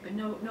 Right, but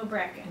no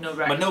brackets. No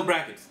brackets. But no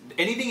brackets.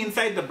 Anything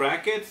inside the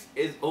brackets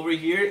is over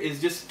here is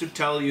just to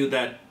tell you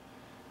that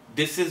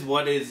this is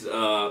what is,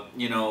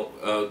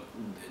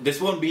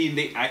 this won't be in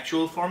the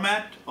actual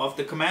format of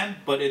the command,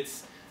 but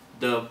it's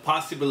the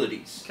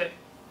possibilities. Okay.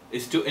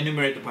 Is to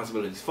enumerate the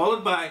possibilities.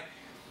 Followed by,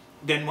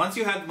 then once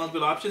you have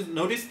multiple options,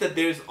 notice that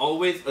there's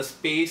always a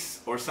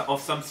space or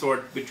of some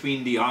sort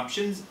between the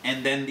options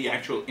and then the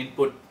actual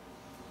input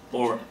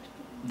or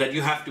that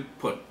you have to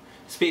put.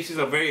 Spaces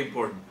are very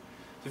important.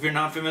 So if you're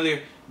not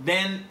familiar,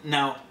 then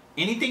now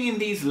anything in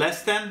these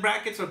less than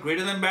brackets or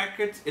greater than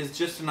brackets is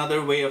just another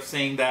way of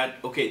saying that,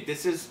 okay,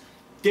 this is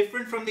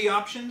different from the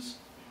options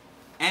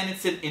and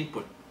it's an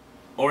input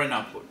or an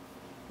output.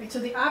 Right, so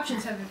the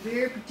options have a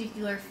very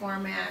particular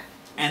format.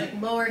 It's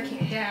And- like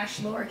lowercase, dash,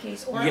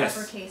 lowercase, or Yes.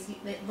 uppercase.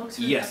 It looks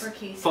for Yes, the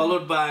uppercase.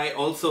 followed by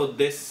also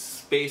this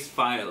space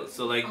file.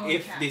 So like All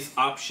if caps. this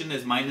option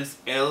is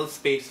 -L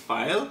space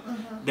file,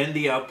 then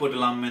the output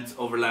alignments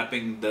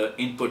overlapping the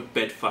input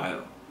bed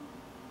file.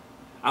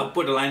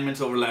 Output alignments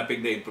overlapping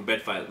the input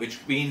bed file, which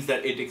means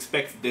that it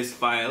expects this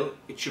file,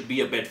 it should be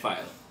a bed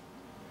file.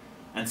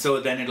 And so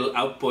then it'll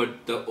output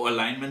the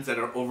alignments that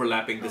are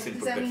overlapping this Does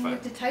input that bed mean you file.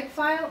 have to type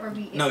file or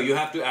be? No, you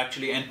have to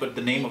actually input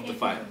the name of the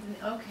file.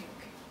 Okay,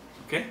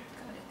 Okay?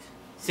 got it.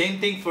 Same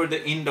thing for the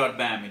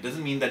in.bam. It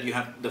doesn't mean that you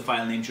have the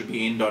file name should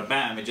be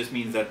in.bam. It just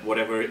means that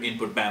whatever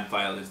input bam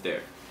file is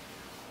there.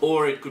 Or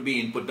it could be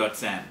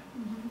input.sam.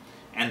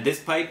 And this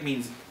pipe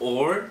means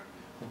or,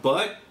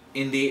 but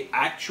in the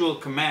actual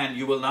command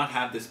you will not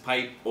have this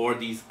pipe or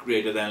these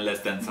greater than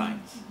less than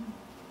signs.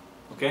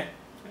 Okay?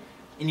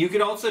 And you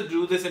could also do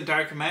this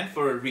entire command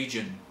for a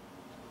region.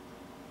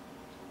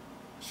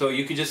 So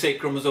you could just say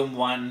chromosome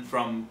 1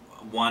 from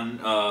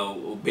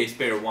base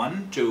pair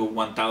 1 to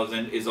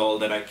 1000 is all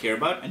that I care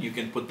about, and you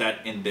can put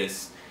that in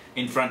this,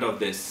 in front of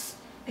this.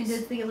 And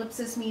does the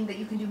ellipsis mean that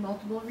you can do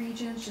multiple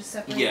regions, just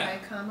separated Yeah. by a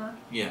comma?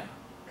 Yeah.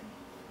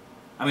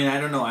 I mean, I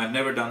don't know, I've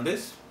never done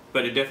this,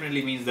 but it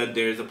definitely means that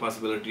there is a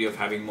possibility of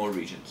having more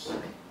regions.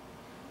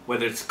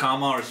 Whether it's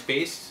comma or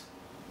space,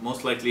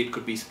 most likely it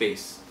could be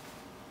space.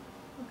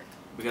 Okay.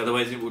 Because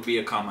otherwise it would be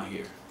a comma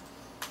here.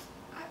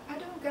 I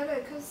don't get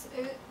it because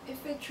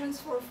if it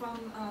transfer from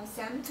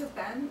SAM to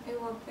BAM, it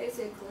will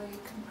basically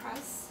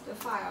compress the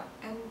file.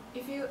 And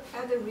if you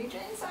add the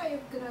region inside,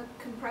 you're gonna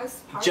compress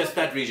part Just of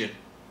that it? region.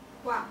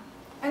 Wow.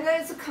 And then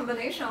it's a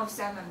combination of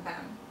SAM and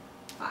BAM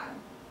file.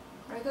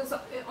 Right? Because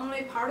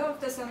only part of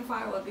the SAM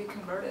file will be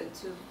converted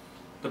to,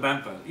 The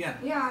BAM file, yeah.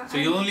 yeah, So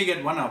you'll only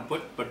get one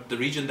output, but the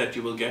region that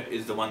you will get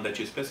is the one that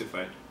you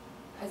specified.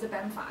 as a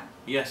BAM file.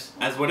 Yes,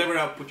 as whatever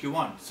output you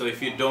want. So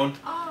if you don't,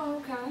 Oh,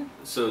 okay.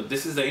 so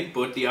this is the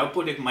input, the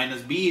output if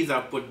 -B is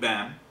output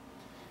BAM,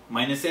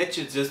 -H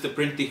is just to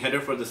print the header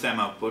for the SAM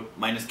output,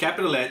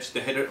 -H,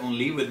 the header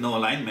only with no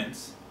alignments,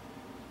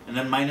 and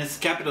then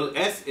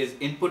 -S is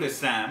input is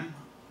SAM,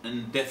 and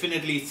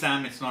definitely SAM,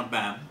 it's not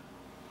BAM,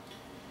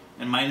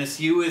 and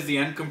 -U is the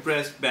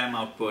uncompressed BAM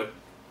output.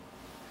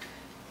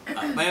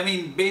 But I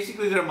mean,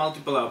 basically there are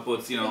multiple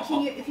outputs, you know. But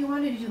can you, if you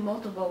wanted to do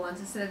multiple ones,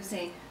 instead of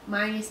saying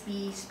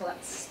 -B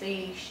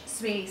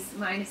space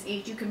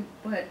 -H, you can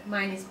put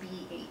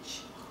 -BH,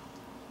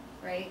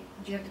 right?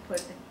 Do you have to put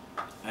the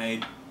I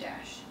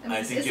dash? I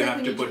it's- think it's you like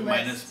have when to put do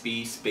lists. -B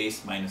space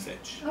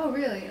 -H. Oh,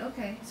 really?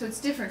 Okay. So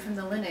it's different from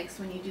the Linux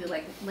when you do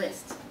like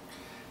lists.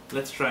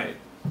 Let's try it.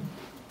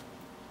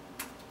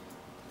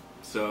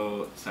 So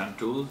SAM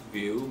tools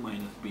view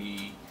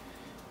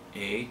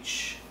 -BH.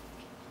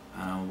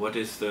 What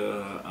is the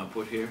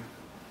output here?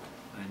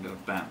 And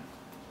BAM.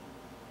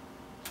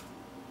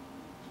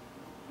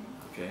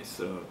 Okay,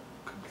 so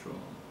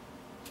control.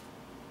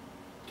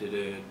 Did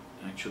it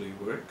actually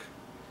work?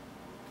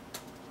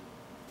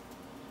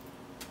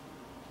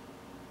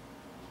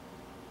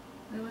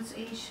 Now what's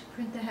H?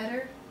 Print the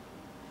header?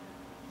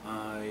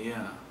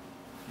 Yeah.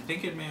 I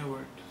think it may have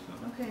worked. So.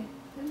 Okay,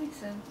 that makes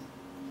sense.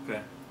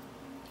 Okay.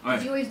 Because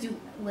Alright. you always do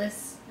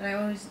lists,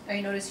 and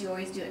I notice you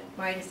always do it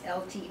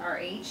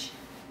 -LTRH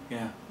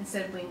Yeah.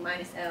 instead of doing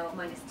 -L,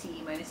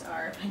 -T,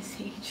 -R,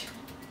 -H.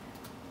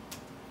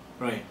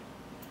 Right.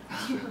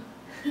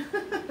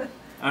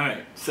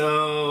 Alright.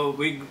 So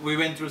we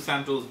went through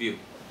SAM tools view.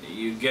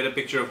 You get a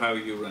picture of how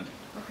you run it.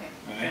 Okay.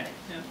 Alright. got it.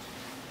 Yeah.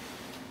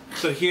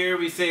 So here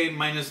we say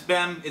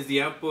 -BAM is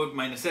the output,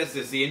 -S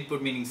is the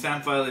input, meaning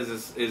SAM file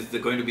is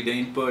going to be the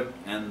input,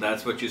 and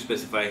that's what you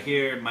specify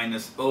here.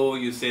 -O,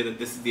 you say that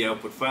this is the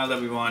output file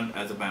that we want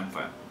as a BAM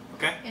file.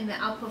 Okay? And the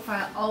output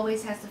file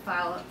always has to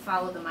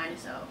follow the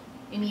 -O.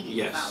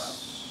 Immediately follow.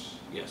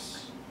 Yes.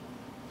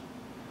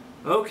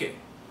 Okay.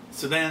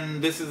 So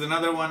then this is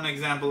another one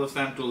example of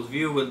SAM tools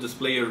view. Will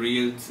display your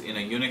reads in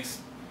a Unix,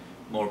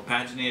 more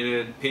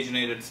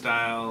paginated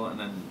style, and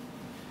then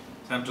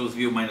SAM tools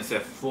view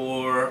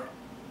 -F4,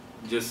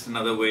 just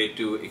another way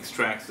to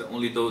extract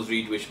only those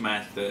read which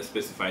match the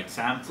specified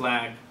SAM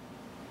flag.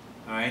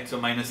 Alright, so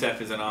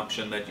 -F is an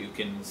option that you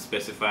can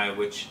specify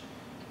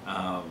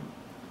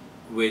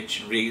which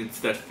reads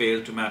that fail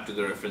to map to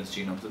the reference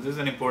genome. So this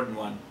is an important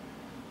one.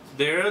 So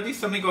there are these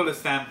something called as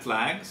SAM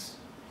flags.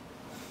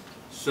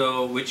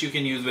 So which you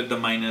can use with the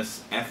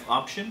 -f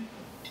option.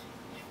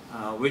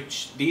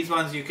 Which these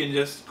ones you can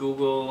just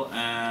Google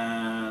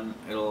and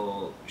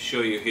it'll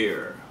show you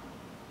here.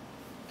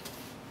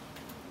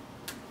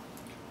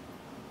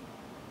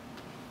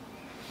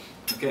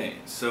 Okay,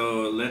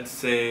 so let's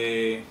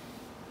say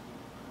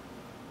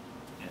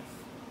F.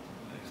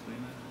 Did I explain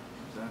that?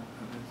 Is that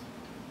how it is?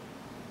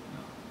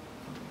 No.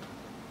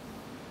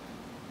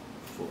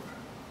 4.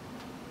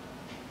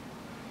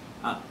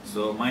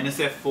 So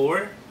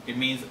 -F4, it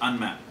means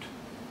unmapped.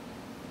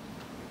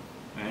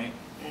 Right?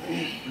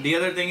 The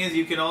other thing is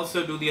you can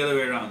also do the other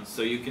way around.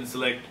 So you can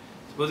select,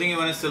 supposing you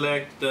want to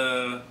select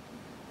the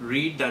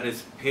read that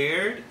is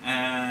paired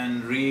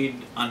and read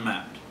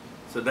unmapped.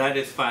 So that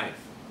is 5.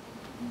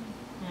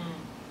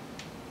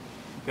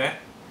 Okay?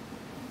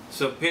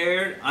 So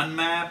paired,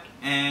 unmapped,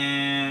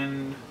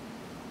 and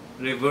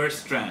reverse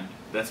strand,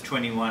 that's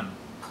 21.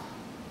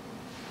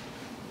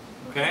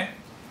 Okay?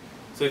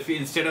 So if you,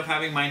 instead of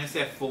having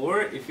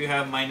 -F4, if you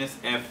have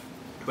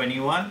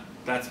 -F21,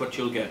 that's what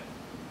you'll get.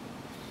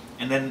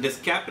 And then this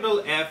capital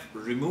F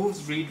removes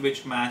read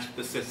which match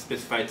the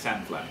specified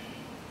SAM flag.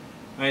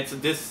 Right, so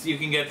this you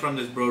can get from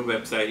this Broad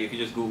website. You can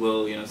just Google,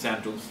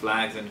 SAMtools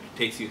flags and it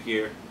takes you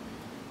here.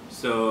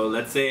 So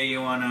let's say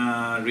you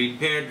wanna read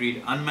paired,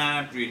 read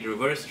unmapped, read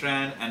reverse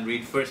strand, and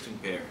read first in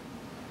pair.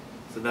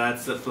 So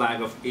that's a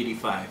flag of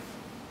 85.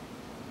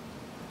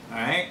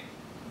 Alright?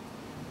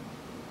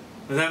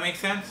 Does that make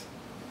sense?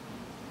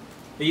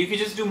 You can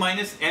just do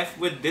 -F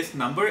with this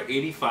number,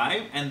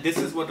 85, and this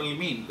is what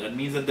it'll mean. That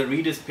means that the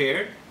read is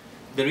paired,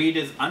 the read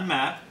is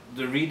unmapped,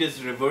 the read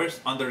is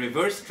reversed on the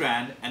reverse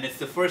strand, and it's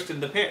the first in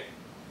the pair.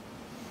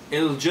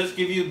 It'll just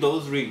give you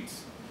those reads.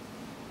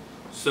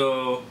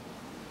 So,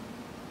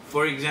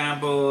 for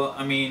example,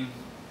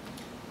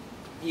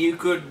 you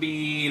could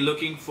be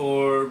looking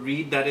for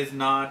read that is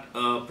not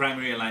a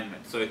primary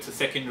alignment, so it's a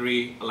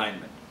secondary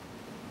alignment.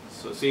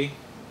 So see?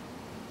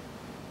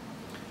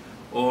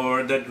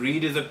 Or that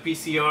read is a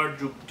PCR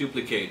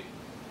duplicate.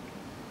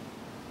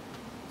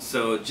 So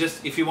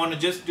just if you want to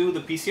just do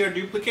the PCR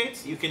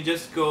duplicates, you can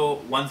just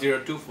go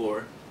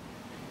 1024.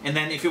 And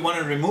then if you want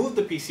to remove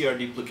the PCR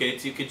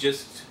duplicates, you could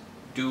just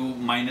do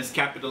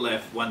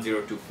 -F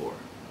 1024.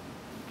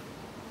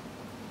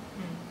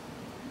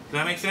 Does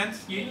that make sense?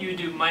 You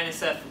do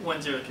 -F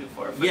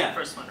 1024 for Yeah. the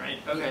first one,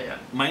 right? Okay, yeah.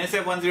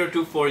 -F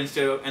 1024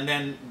 instead of, and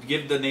then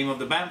give the name of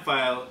the BAM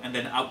file, and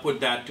then output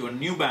that to a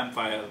new BAM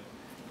file,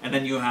 and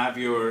then you have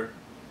your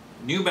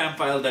new BAM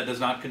file that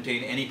does not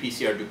contain any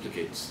PCR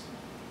duplicates.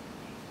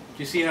 Do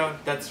you see how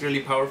that's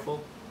really powerful?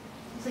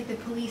 It's like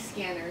the police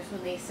scanners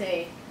when they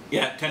say,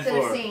 Yeah, instead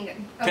of 10-4. saying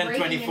a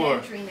breaking 1024.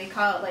 and entering, they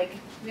call it like,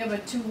 we have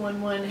a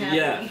 211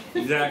 happening.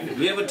 Yeah, exactly.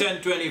 We have a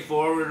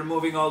 1024, we're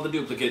removing all the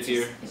duplicates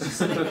here. It's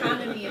just an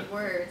economy of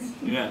words.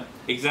 Yeah,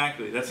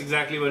 exactly. That's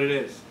exactly what it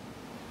is.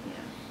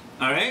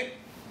 Yeah. Alright?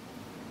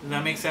 Does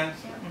that make sense?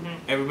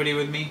 Mm-hmm. Everybody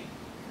with me?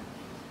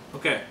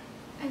 Okay.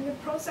 And the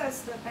process,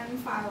 the BAM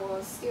file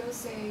will still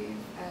save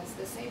as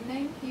the same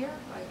name here,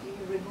 like you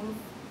remove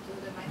to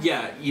the minus.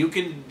 Yeah, you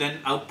can then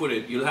output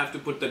it. You'll have to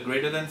put the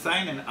greater than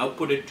sign and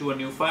output it to a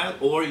new file,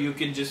 or you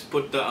can just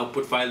put the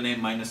output file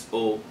name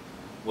 -O,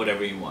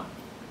 whatever you want.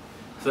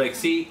 So like,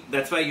 see,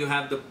 that's why you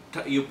have the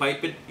you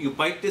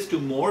pipe this to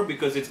more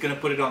because it's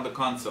gonna put it on the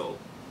console.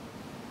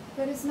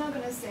 But it's not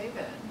gonna save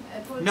it.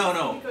 No,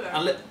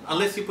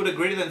 unless you put a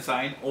greater than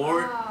sign, or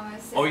I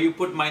see. or you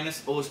put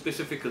 -O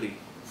specifically.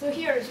 So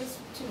here is just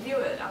to view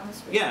it on the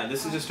screen. Yeah,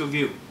 this is just to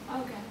view.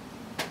 Okay.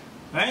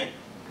 Right?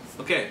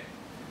 Okay.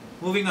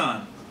 Moving on.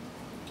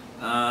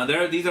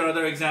 These are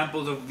other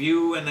examples of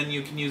view, and then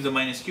you can use the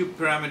 -Q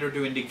parameter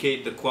to indicate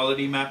the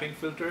quality mapping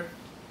filter.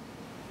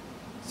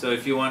 So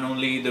if you want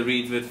only the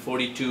reads with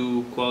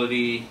 42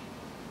 quality,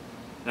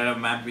 that have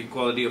mapping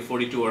quality of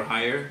 42 or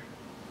higher,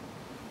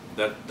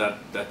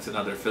 that's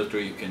another filter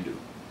you can do.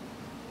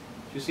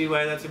 Do you see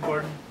why that's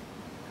important?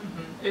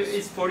 Mm-hmm.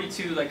 Is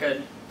 42 like a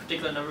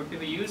particular number of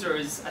people use, or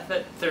is, I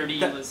thought 30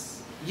 was...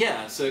 Yeah,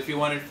 so if you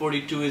wanted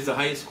 42 is the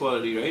highest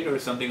quality, right? Or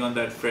something on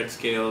that Fred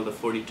scale, the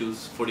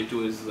 42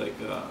 is like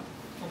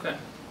Okay.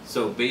 so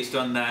based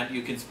on that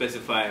you can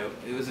specify,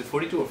 was it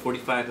 42 or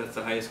 45 that's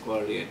the highest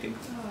quality, I think.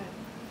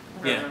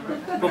 Yeah.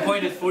 The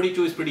point is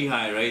 42 is pretty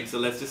high, right? So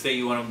let's just say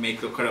you want to make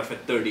a cutoff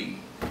at 30,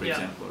 for Yeah.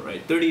 example,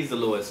 right? 30 is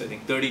the lowest, I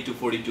think. 30 to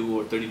 42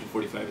 or 30 to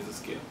 45 is the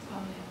scale.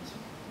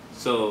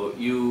 So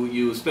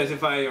you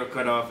specify your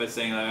cutoff as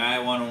saying like, I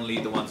want only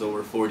the ones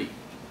over 40.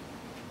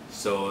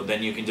 So then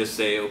you can just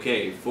say,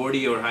 okay,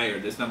 40 or higher,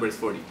 this number is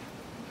 40,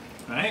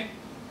 right?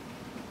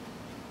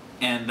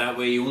 And that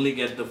way you only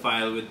get the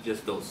file with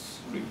just those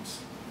reads.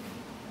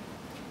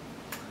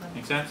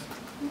 Make sense?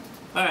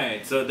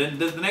 Alright, so then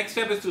the next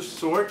step is to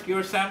sort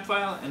your SAM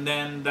file, and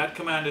then that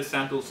command is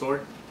samtool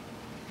sort.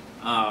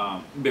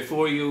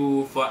 Before you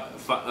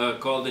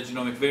call the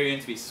genomic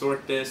variants, we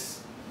sort this.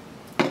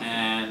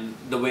 And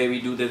the way we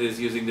do that is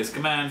using this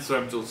command,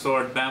 samtool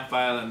sort BAM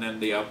file, and then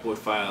the output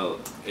file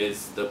is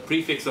the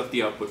prefix of the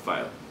output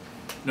file.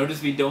 Notice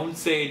we don't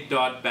say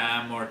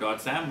 .bam or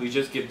 .sam, we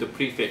just give the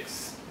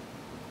prefix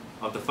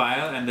of the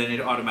file, and then it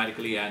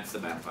automatically adds the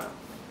BAM file.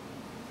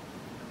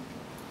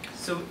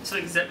 So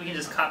we can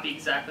just copy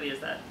exactly as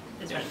that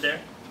is Yeah. written there.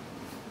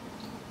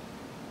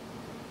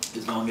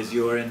 As long as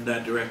you're in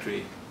that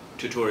directory,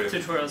 tutorial.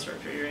 Tutorials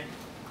directory, right?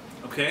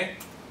 Okay?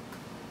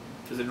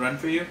 Does it run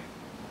for you?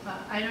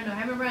 I don't know. I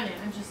haven't run it.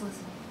 I'm just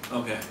listening.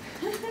 Okay.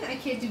 I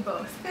can't do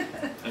both.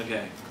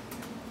 Okay.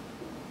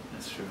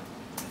 That's true.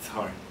 It's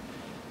hard.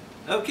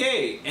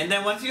 Okay, and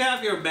then once you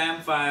have your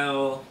BAM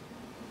file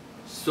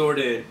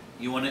sorted,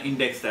 you want to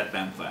index that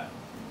BAM file.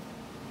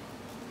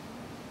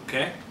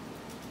 Okay?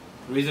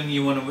 The reason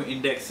you want to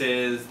index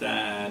is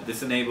that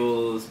this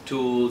enables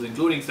tools,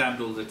 including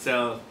SAMtools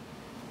itself,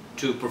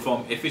 to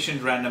perform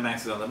efficient random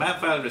access on the BAM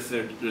file,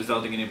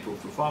 resulting in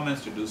improved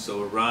performance. To do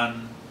so,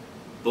 run,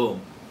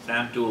 boom,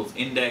 SAMtools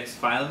index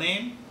file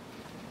name,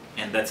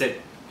 and that's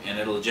it. And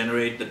it'll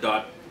generate the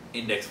dot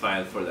index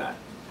file for that.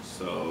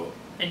 So,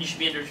 And you should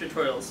be under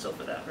tutorials still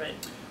for that, right?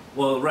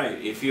 well, right,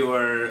 if you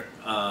are,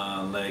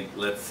 like,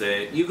 let's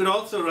say, you could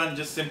also run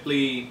just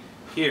simply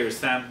here,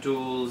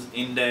 SAMtools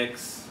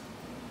index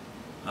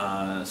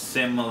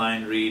sim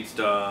align reads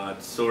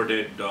dot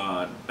sorted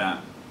dot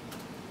bam.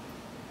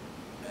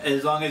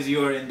 As long as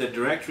you are in the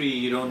directory,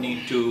 you don't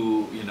need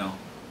to, you know.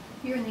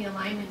 You're in the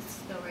alignments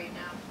though right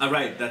now.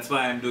 Right, that's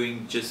why I'm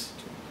doing just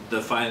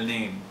the file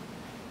name.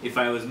 If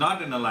I was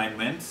not in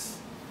alignments,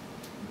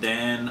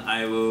 then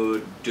I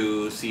would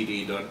do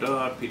cd dot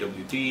dot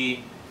pwd.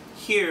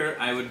 Here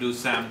I would do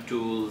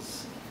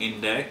SAMtools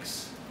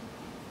index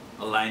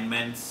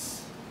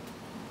alignments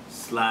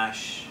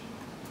slash,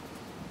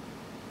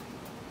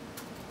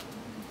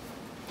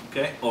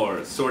 okay,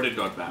 or sorted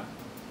dot bam.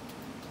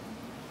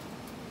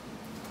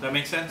 That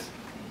makes sense?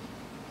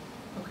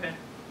 Okay.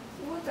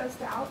 What does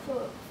the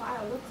output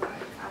file look like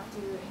after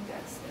you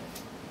index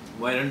it?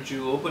 Why don't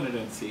you open it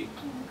and see?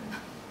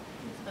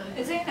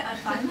 Is it an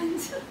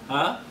assignment?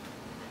 Huh?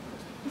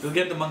 You'll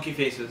get the monkey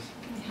faces.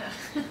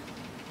 Yeah.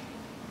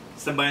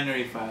 It's a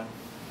binary file.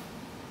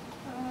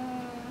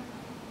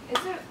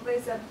 Is it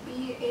with a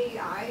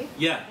BAI?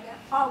 Yeah.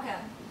 Oh, okay.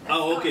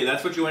 Oh, okay.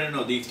 That's what you want to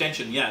know. The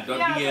extension, yeah. Yeah,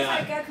 .bai. because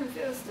I get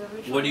confused.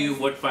 Which What one do you? is-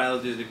 What file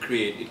does it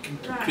create? It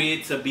Right.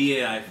 creates a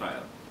BAI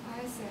file.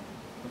 I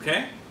see.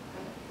 Okay.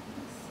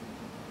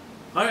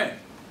 All right.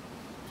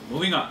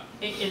 Moving on.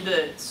 In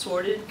the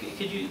sorted,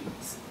 could you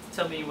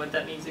tell me what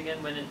that means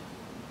again when it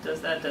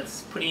does that?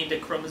 That's putting into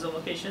chromosome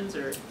locations,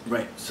 or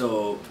Right.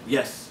 So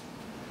yes,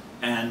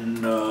 and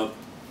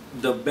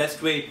the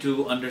best way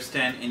to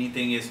understand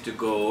anything is to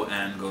go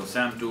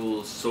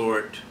SAMtools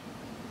sort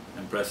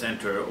and press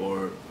enter,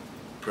 or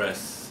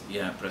press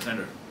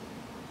enter.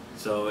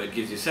 So it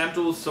gives you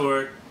SAMtools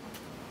sort,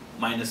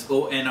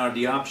 -on are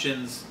the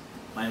options,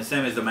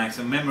 -m is the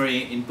maximum memory,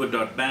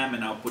 input.bam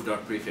and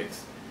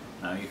output.prefix.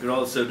 Now you could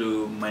also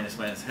do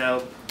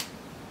 -help,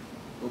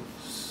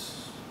 oops,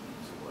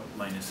 so what,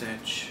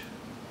 -h,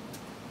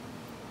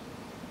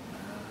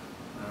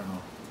 I don't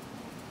know.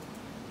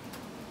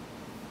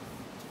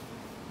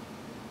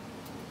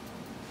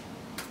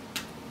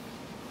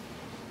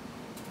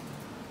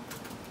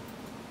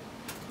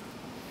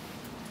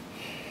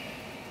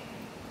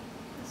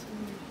 That's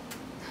weird.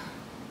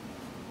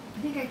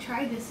 I think I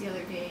tried this the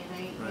other day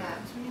and Right. yeah,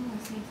 I was reading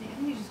the same thing. I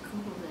think I just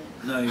Googled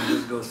it. No, you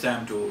just go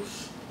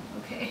SAMtools.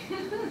 Okay.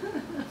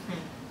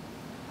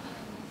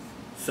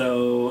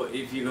 So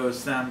if you go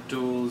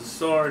SAMtools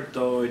sort,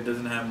 though it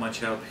doesn't have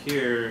much help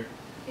here.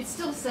 It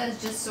still says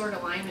just sort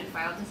alignment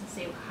file. It doesn't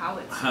say how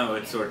it's How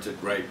it sorts it,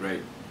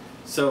 right.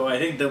 So I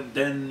think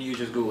then you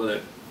just Google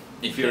it.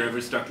 If you're Okay.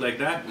 ever stuck like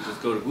that, you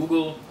just go to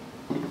Google,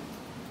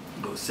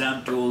 go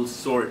SAMtools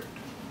sort.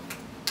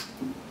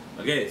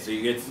 Okay, so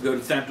you get to go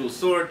to SAMtools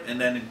sort,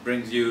 and then it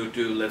brings you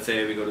to, let's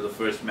say we go to the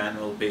first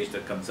manual page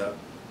that comes up.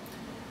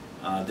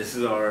 This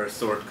is our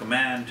sort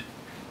command,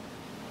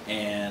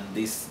 and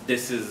this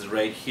is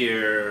right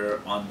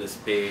here on this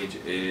page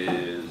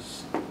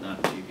is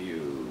not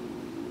preview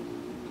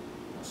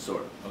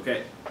sort.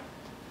 Okay,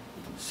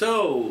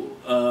 so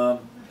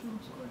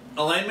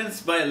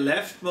alignments by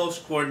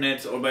leftmost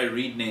coordinates or by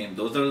read name,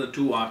 those are the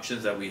two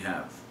options that we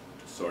have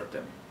to sort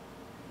them.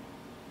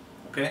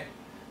 Okay,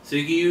 so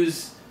you can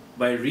use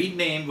by read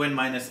name when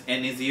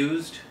 -n is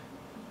used,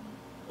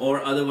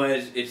 or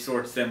otherwise it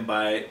sorts them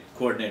by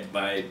coordinate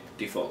by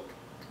default,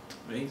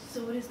 right?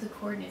 So what is the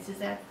coordinates? Is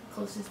that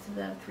closest to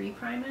the 3'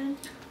 end?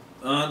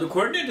 The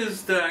coordinate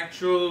is the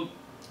actual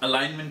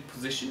alignment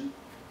position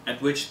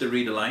at which the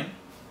read align.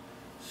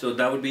 So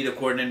that would be the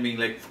coordinate being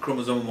like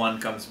chromosome 1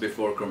 comes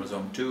before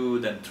chromosome 2,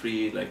 then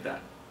 3, like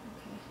that.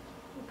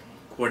 Okay.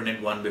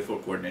 Coordinate 1 before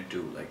coordinate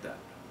 2, like that.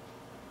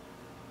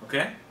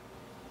 Okay?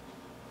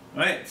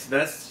 Alright, so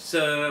that's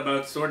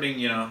about sorting,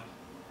 you know.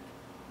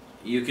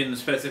 You can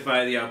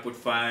specify the output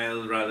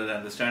file rather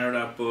than the standard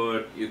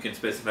output. You can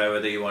specify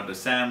whether you want a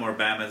SAM or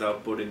BAM as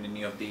output in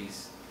any of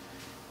these.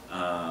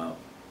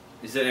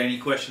 Is there any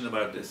question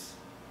about this?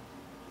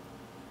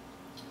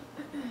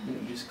 You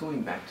know, just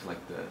going back to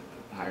like the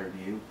higher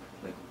view,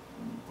 like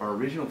our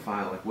original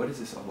file, like what is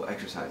this whole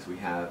exercise? We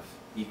have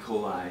E.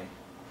 coli,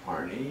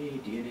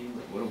 RNA, DNA,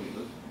 like what are we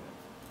looking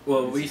at?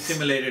 Well, This we is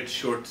simulated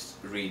short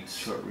reads.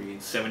 short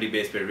reads. 70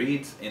 base pair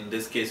reads. In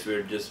this case,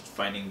 we're just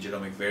finding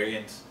genomic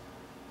variants.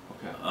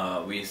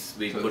 Okay. We So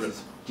put this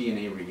is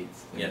DNA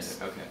reads. and- Yes.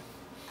 Okay.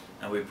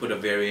 and we put a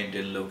variant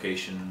in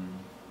location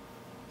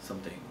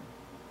something.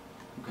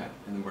 Okay.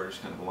 And then we're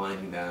just kind of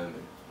aligning them.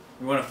 And,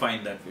 We want to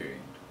find that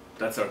variant.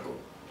 That's our goal.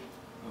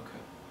 okay.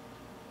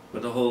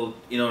 But the whole,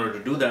 in order to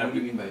do that, What do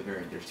you mean by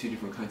variant? There's two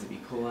different kinds of E.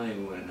 coli, and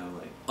we want to know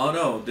like. oh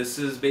no, this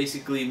is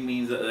basically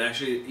means that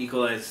actually E.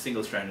 coli is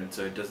single stranded,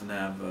 so it doesn't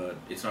have,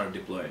 it's not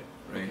diploid,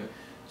 right? Okay.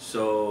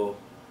 So,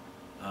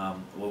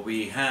 what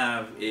we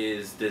have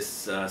is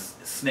this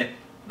SNP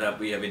that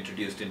we have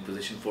introduced in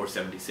position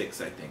 476,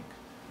 I think.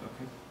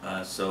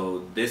 Okay.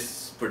 So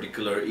this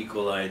particular E.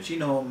 coli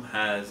genome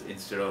has,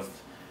 instead of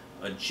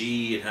a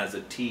G, it has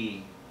a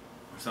T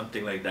or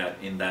something like that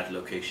in that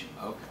location.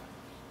 Okay.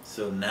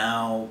 So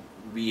now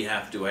we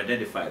have to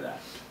identify that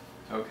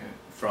Okay.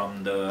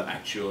 from the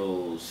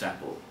actual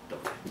sample.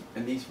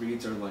 And these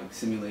reads are like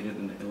simulated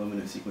in the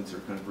Illumina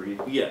sequencer kind of read.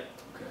 Yeah.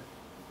 Okay.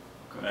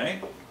 Okay.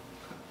 Right?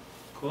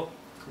 Cool.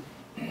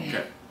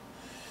 Okay.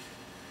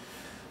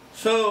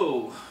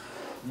 So,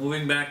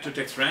 moving back to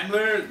Text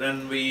Wrangler,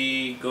 then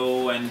we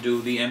go and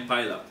do the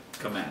mpylum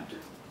command.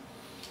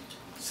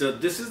 So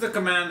this is the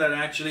command that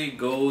actually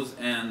goes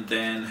and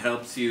then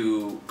helps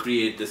you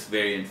create this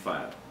variant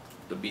file,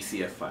 the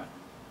BCF file.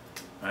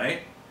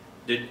 Right?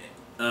 Did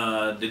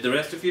the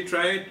rest of you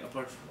try it?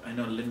 Apart from, I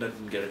know Linda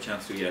didn't get a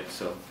chance to yet,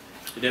 so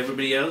did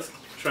everybody else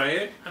try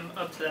it? I'm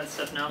up to that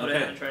stuff now, but I Okay.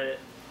 haven't tried it.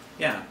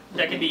 Yeah.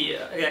 That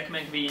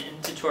command can be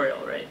in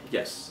tutorial, right?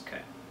 Yes.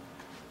 Okay.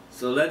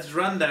 So let's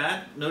run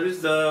that. Notice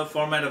the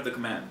format of the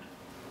command.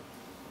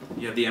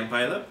 You have the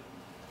mpylum,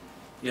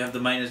 you have the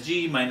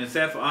 -G,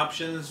 -F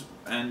options,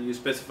 and you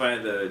specify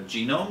the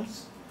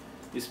genomes,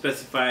 you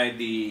specify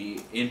the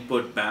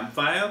input BAM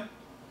file,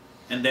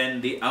 and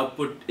then the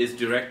output is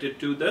directed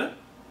to the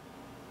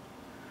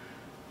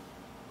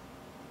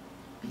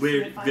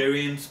BCF file?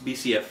 variance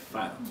BCF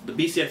file. The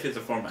BCF is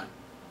a format.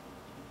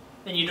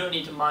 And you don't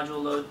need to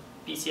module load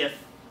BCF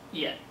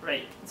yet,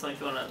 right? It's only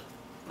if you want to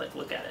like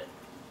look at it.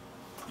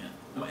 Yeah.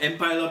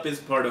 mpylum is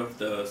part of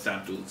the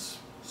SAMTools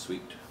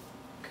suite.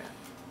 Okay.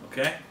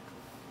 Okay.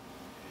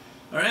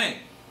 All right.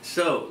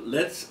 So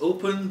let's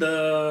open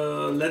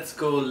let's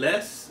go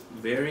less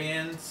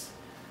variance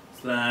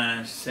 /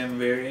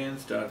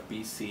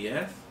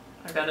 simvariance.bcf.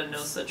 I got a no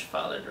such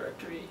file or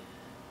directory.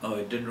 Oh,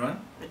 it didn't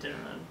run? It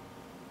didn't run.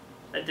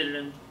 I did it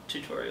in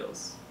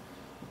tutorials.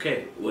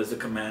 Okay, was the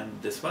command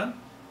this one?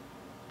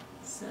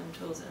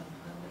 SAMTools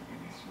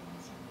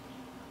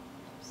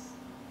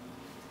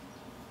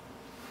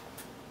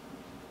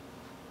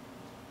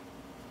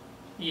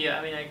Yeah,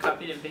 I mean I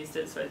copied and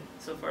pasted,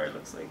 so far it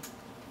looks like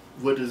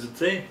What does it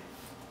say? it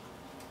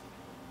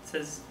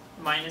says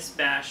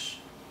 -bash :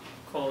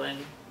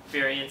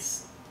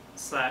 variance /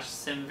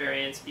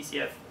 simvariance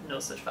BCF no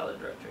such file or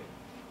directory.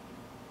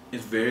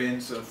 Is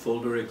variance a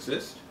folder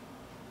exist?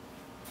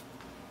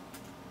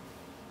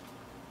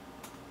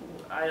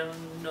 I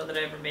don't know that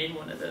I ever made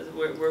one of those.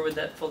 Where would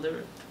that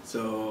folder?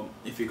 So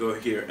if you go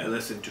here,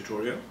 ls in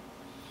tutorial,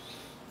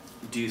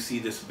 do you see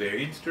this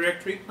variance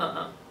directory?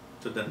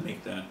 So then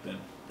make that then.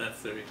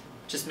 That's the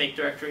Just make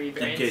directory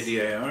variance.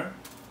 mkdir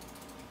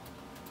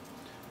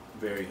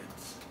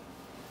variance.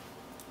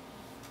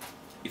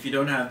 If you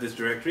don't have this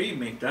directory,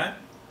 make that.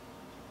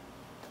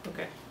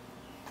 Okay.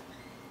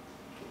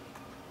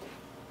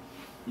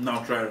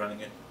 Now try running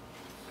it.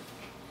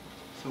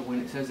 So when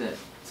it says that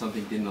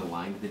something didn't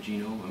align to the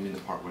genome, I mean the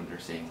part when they're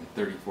saying like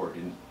 34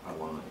 didn't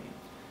align,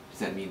 does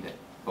that mean that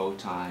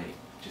Bowtie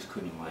just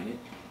couldn't align it?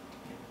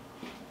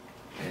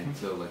 And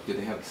so like, do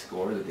they have a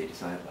score that they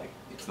decide like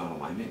it's not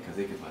alignment? Because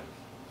they could like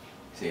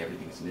say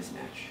everything's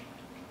mismatch.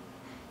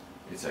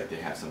 It's like they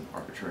have some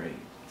arbitrary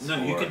No,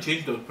 you score. can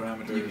change those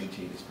parameters. You can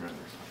change these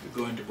parameters. You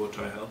go into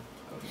Bowtie help.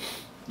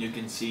 You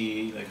can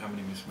see like how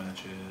many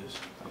mismatches,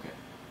 Okay.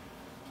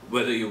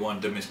 whether you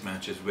want the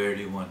mismatches, where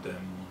do you want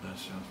them, all that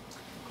stuff.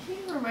 Can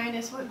you remind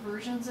us what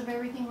versions of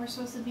everything we're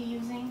supposed to be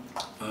using?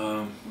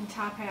 In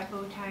Top Hat,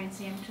 Bowtie, and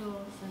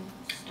SAMTools, and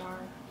Star.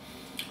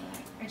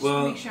 I just want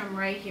Well- to make sure I'm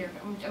right here.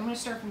 I'm going to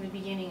start from the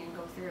beginning and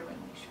go through and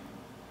make sure.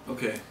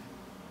 Okay.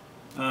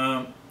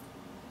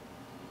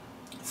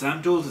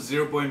 SAMTools is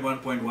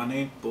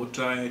 0.1.18,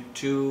 Bowtie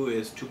 2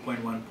 is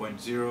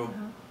 2.1.0,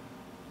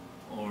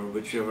 or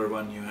whichever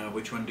one you have.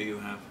 Which one do you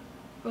have?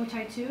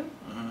 Bowtie 2,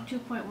 Uh-huh.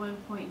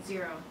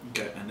 2.1.0,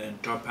 Okay, and then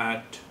Top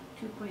Hat,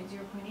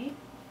 2.0.8.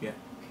 yeah,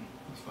 Okay.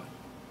 that's fine.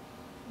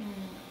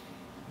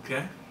 Mm.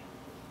 Okay.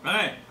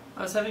 Alright.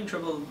 I was having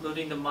trouble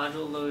loading the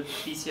module load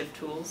BCF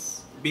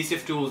tools.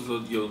 BCF tools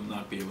you'll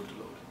not be able to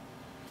load.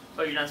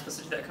 Oh, you're not supposed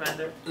to do that command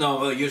there? No,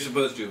 well, you're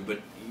supposed to, but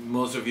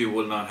most of you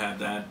will not have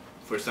that.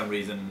 For some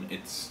reason,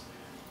 it's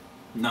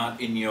not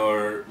in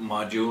your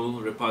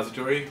module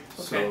repository.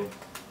 Okay.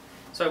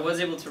 So I was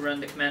able to run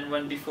the command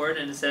one before it,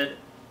 and it said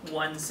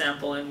one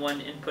sample and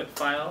one input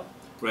file.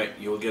 So, right,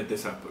 you will get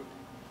this output.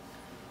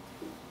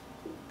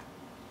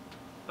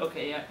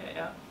 Okay,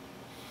 yeah.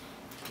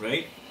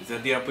 Right? Is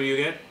that the output you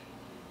get?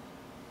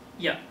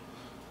 Yeah.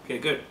 Okay,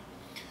 good.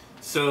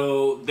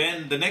 So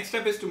then the next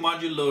step is to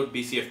module load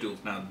BCF tools.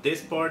 Now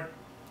this part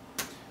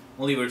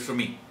only works for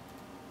me.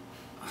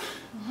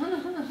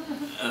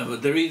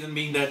 But the reason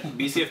being that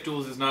BCF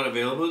tools is not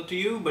available to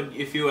you, but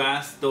if you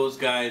ask those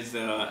guys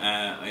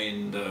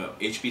in the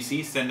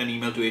HPC, send an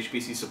email to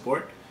HPC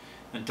support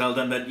and tell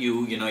them that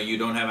you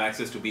don't have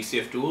access to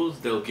BCF tools,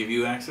 they'll give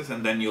you access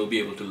and then you'll be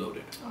able to load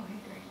it. Okay,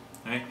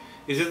 great. Right?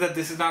 It's just that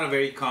this is not a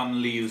very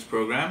commonly used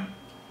program,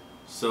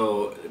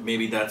 so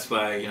maybe that's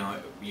why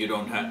you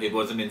don't have it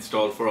wasn't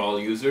installed for all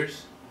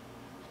users.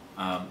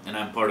 And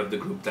I'm part of the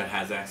group that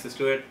has access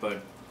to it,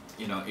 but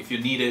if you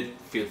need it,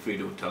 feel free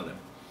to tell them.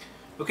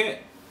 Okay.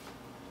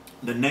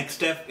 The next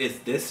step is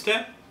this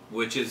step,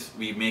 which is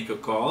we make a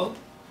call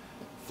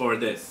for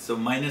this. So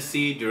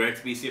 -C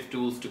directs BCF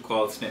tools to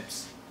call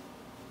snips.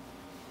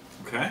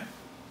 Okay.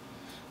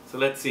 So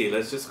let's see.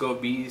 Let's just go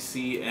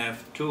BCF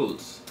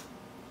tools.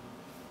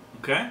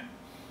 Okay.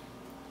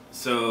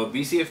 So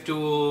BCF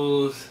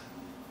tools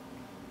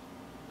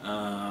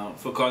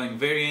for calling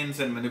variants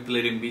and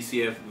manipulating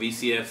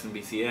VCFs and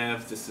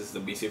BCFs. This is the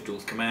BCF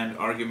tools command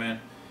argument.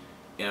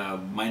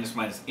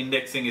 --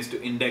 indexing is to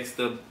index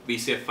the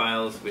BCF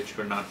files, which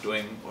we're not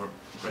doing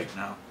right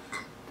now.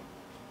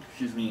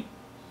 Excuse me.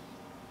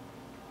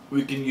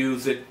 We can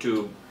use it to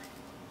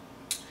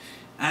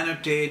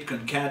annotate,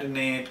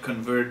 concatenate,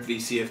 convert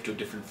VCF to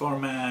different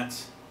formats,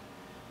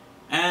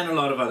 and a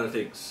lot of other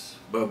things.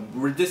 But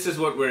this is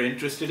what we're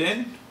interested in.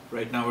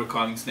 Right now we're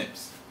calling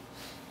snips.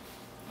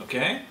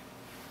 Okay?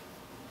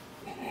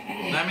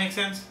 Does that make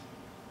sense?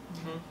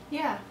 Mm-hmm.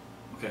 Yeah.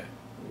 Okay.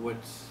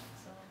 What's...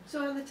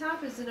 So on the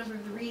top is the number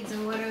of the reads,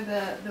 and what are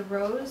the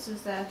rows?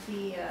 Is that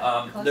the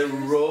the clusters?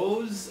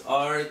 rows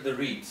are the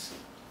reads.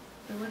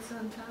 And what's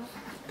on top?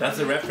 That's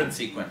the reference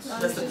sequence. Oh,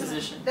 That's the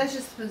position. That's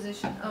just the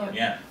position. Oh.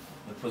 Yeah,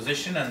 the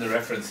position and the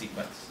reference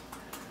sequence.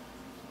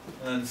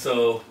 And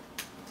so,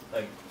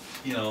 like,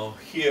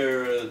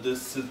 here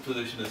this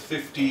position is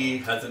 50,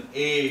 has an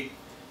A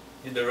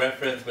in the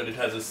reference, but it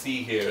has a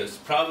C here. It's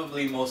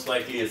probably most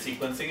likely a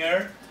sequencing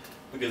error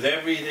because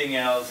everything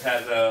else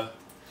has a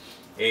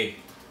A.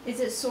 Is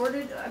it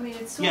sorted? I mean,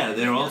 it's sorted. Yeah,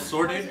 they're all How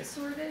sorted. is it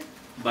sorted?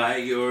 By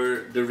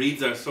the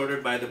reads are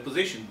sorted by the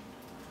position.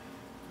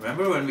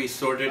 Remember when we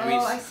sorted?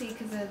 Oh, I see,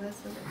 because that's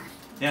what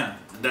Yeah,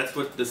 and that's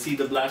what see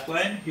the black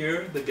line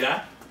here, the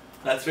gap.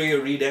 That's where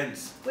your read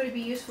ends. Would it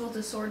be useful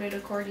to sort it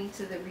according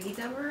to the read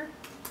number?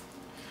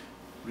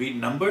 Read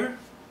number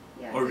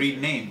Yeah. or read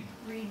name.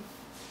 Read.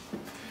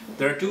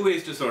 There are two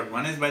ways to sort.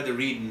 One is by the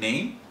read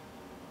name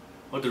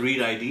or the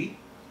read ID,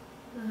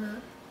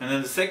 and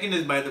then the second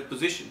is by the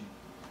position,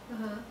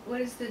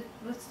 What's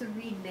the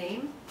read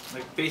name?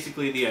 like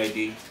basically the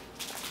ID.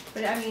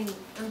 But I mean,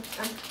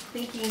 I'm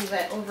thinking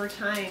that over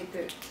time,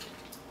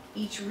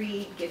 each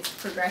read gets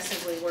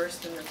progressively worse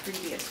than the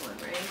previous one,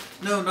 right?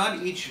 No,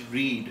 not each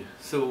read.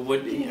 So what?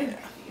 I'm getting them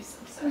confused.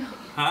 I'm sorry.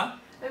 Huh?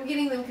 I'm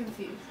getting them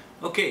confused.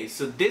 Okay,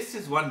 so this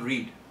is one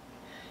read,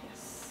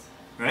 Yes.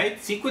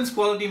 right? Sequence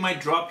quality might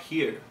drop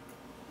here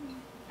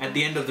at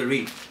the end of the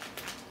read,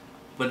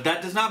 but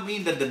that does not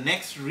mean that the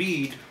next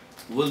read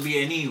will be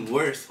any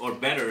worse or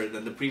better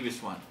than the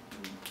previous one.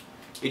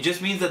 It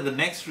just means that the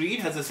next read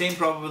has the same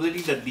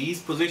probability that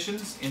these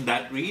positions in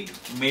that read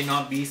may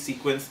not be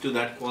sequenced to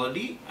that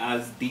quality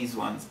as these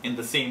ones in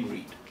the same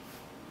read.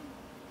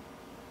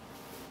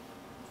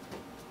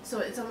 So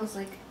it's almost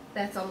like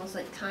that's almost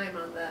like time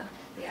on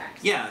the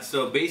axis. Yeah,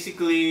 so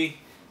basically,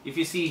 if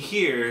you see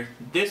here,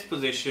 this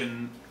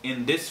position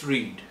in this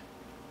read,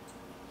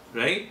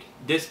 right?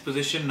 This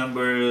position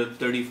number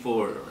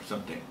 34 or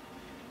something,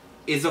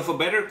 is of a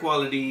better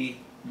quality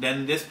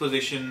than this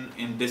position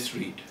in this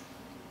read.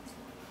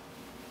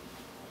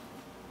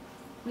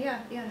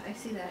 Yeah, I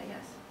see that.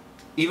 Yes.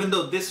 Even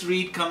though this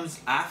read comes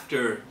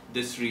after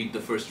this read,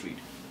 the first read.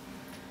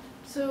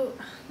 So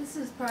this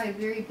is probably a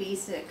very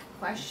basic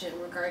question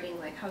regarding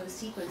like how the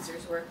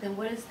sequencers work. Then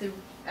what is the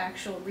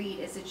actual read?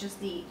 Is it just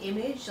the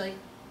image, like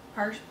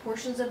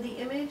portions of the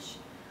image,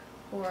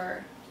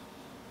 or?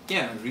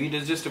 Yeah, read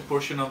is just a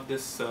portion of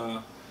this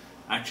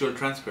actual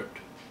transcript.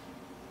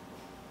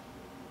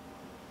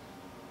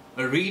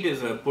 A read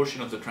is a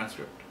portion of the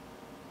transcript.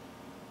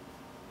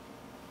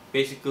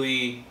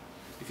 Basically,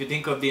 if you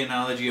think of the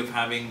analogy of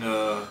having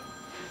a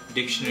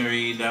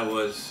dictionary that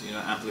was,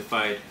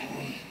 amplified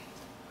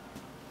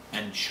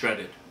and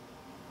shredded,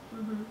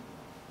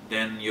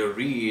 then your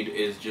read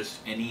is just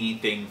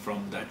anything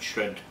from that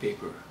shred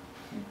paper.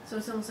 So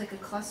it's almost like a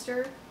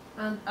cluster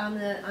on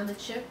the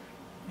chip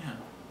Yeah.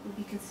 would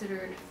be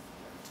considered.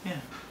 Yeah.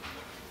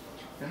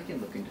 I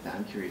can look into that.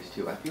 I'm curious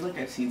too. I feel like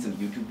I've seen some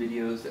YouTube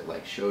videos that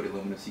like showed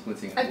Illumina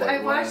sequencing. And what I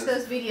it watched was.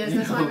 those videos.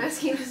 That's why I'm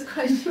asking this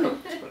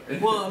question.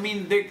 Well, I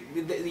mean,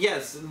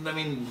 yes, I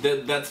mean,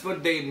 that's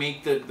what they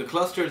make, the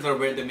clusters are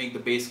where they make the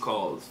base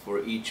calls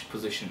for each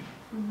position,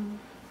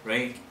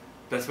 right?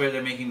 That's where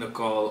they're making the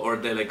call, or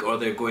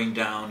they're going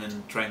down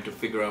and trying to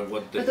figure out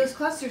what the... But those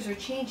clusters are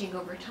changing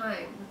over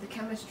time with the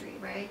chemistry,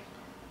 right?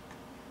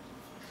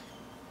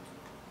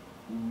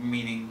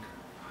 Meaning,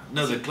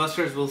 No, the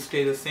clusters will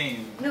stay the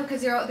same. No,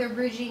 because they're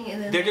bridging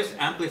and then They're just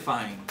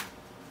amplifying.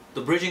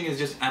 The bridging is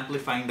just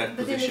amplifying that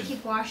But then position. they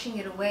keep washing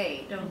it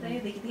away, don't they?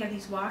 They have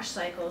these wash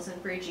cycles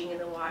and bridging and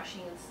then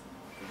washing and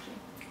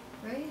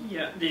bridging,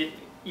 right?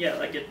 Yeah,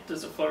 like it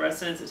does a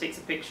fluorescence, it takes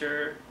a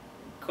picture,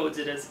 codes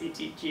it as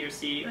ATG or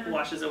C,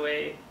 washes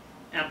away,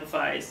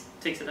 amplifies,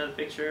 takes another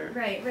picture.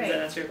 Right, Does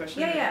that answer your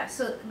question? Yeah.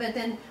 So, but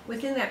then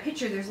within that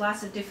picture, there's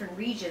lots of different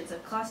regions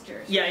of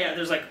clusters. Yeah,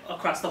 there's like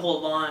across the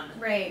whole lawn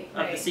Right.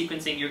 of the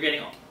sequencing, you're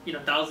getting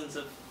thousands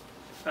of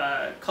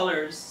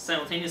colors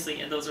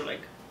simultaneously, and those are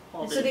like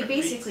all the So they different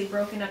reads. basically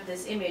broken up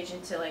this image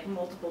into like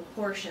multiple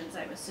portions,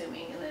 I'm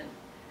assuming, and then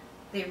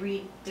they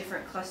read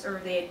different cluster,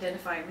 or they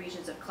identify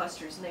regions of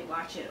clusters, and they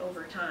watch it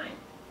over time.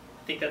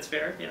 I think that's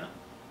fair. Yeah.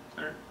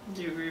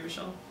 Do you agree,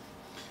 Vishal?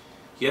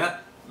 Yeah,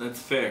 that's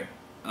fair.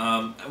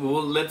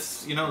 Well,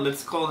 let's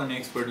call an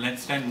expert.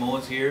 Next time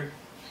Mo's here,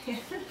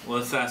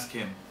 let's ask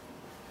him,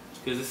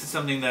 because this is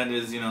something that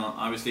is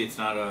obviously it's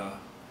not a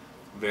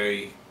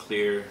very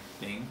clear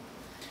thing.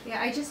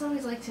 Yeah, I just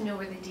always like to know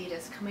where the data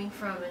is coming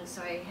from, and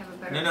so I have a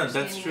better No, that's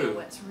understanding true. of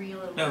what's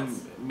real and No,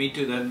 what's... me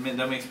too.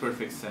 That makes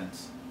perfect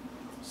sense.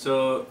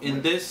 So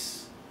in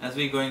this, as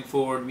we going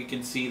forward, we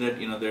can see that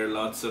there are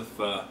lots of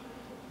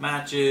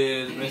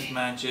matches,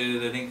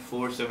 mismatches. I think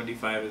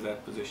 475 is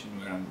that position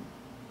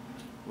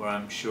where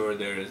I'm sure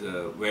there is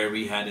where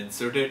we had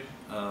inserted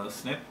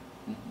SNP.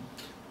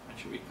 That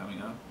should be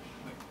coming up.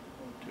 Wait,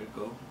 did it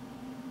go?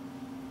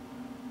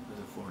 Was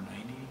it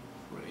 490,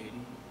 480,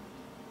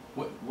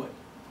 What?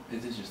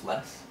 Is this just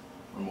less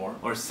or more?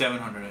 or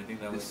 700? I think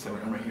that was This one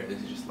 700. right here.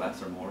 This is just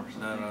less or more or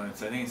something? No, I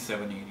think it's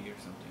 780 or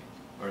something.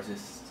 Or is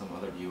this some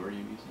other viewer you're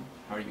using?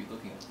 How are you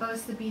looking at it? Oh,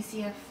 it's the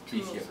BCF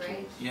tools, BCF right?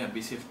 tools. Yeah,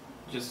 BCF.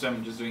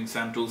 I'm just doing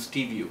SAMTools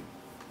TView.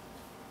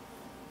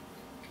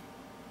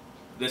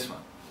 This one.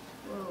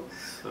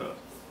 Whoa.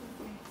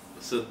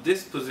 So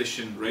this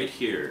position right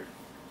here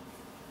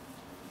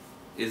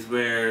is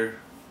where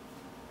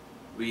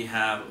we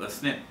have a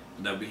SNP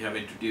that we have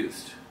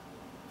introduced,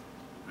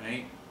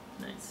 right?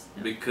 Nice.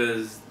 Yeah.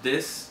 Because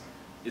this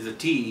is a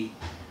T,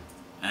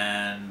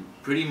 and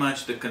pretty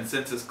much the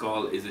consensus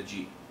call is a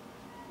G.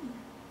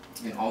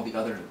 And all the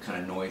other kind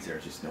of noise there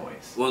is just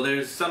noise. Well,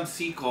 there's some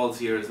C calls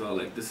here as well.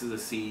 Like this is a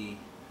C.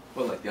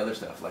 Well, like the other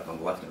stuff, like on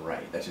the left and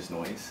right, that's just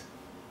noise.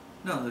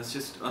 No, that's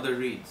just other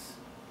reads.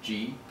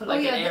 G. But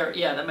like yeah, an error,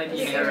 that might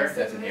be an Yeah, error.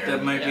 That's an error.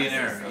 That might be an Yeah.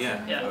 error.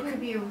 Yeah. Yeah. It could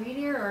be a read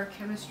error or a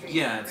chemistry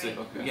Yeah, error, it's right?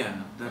 a, Okay. yeah,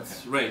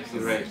 that's Okay. right.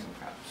 You're right. Some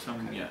crap.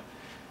 Some Okay. yeah,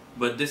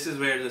 but this is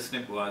where the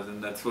SNP was,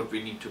 and that's what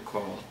we need to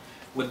call.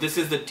 But this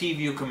is the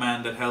TView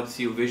command that helps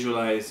you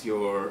visualize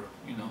your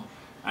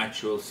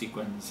actual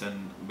sequence,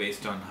 and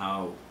based on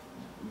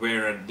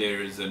where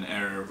there is an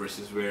error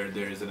versus where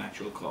there is an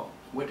actual call.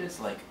 What does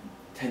like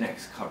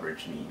 10x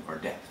coverage mean, or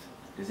depth?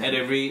 Does that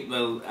At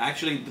mean-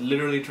 actually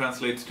literally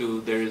translates to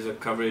there is a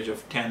coverage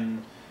of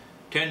 10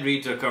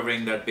 reads are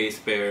covering that base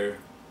pair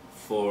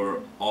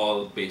for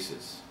all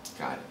bases.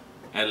 Got it.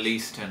 At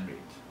least 10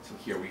 reads. So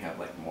here we have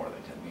like more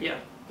than 10. We Yeah.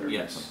 have 30 or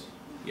Yes. something.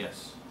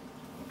 Yes.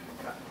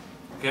 Okay, got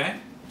it. Okay?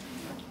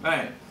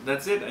 Alright,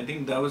 that's it. I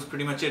think that was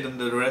pretty much it, and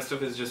the rest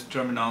of it is just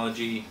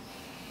terminology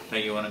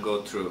that you want to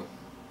go through.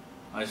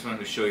 I just wanted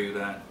to show you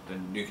that,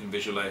 then you can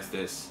visualize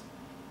this.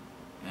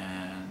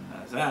 And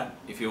as that,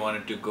 if you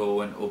wanted to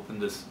go and open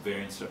this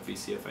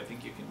variance.vcf, I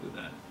think you can do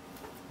that.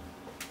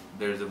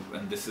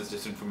 And this is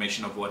just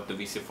information of what the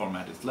VCF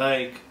format is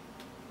like,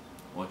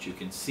 what you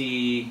can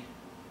see,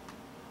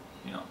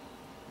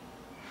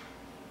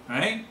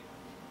 Alright?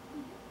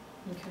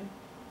 Okay.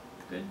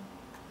 Good.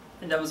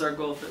 And that was our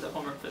goal for the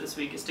homework for this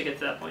week, is to get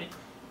to that point.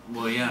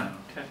 Well, yeah.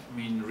 Okay. I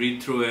mean,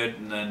 read through it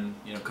and then,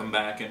 come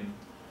back and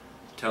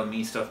tell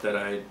me stuff that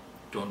I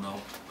don't know.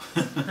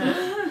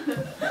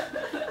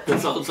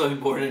 That's also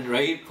important,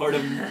 right? Part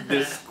of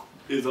this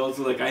is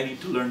also like I need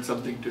to learn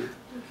something too.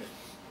 Okay.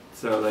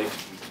 So like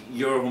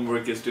your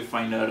homework is to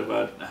find out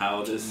about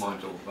how this,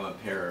 Module,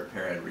 pair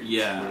ad reads.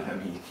 Yeah. What does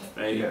that mean?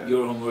 right? Yeah.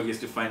 Your homework is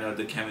to find out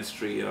the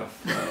chemistry of,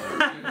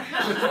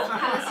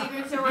 How the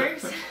sequencer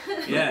works?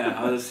 yeah,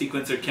 how the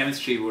sequencer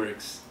chemistry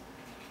works,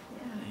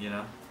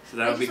 Yeah. So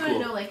that would be I just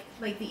want cool. to know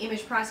like the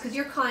image process, because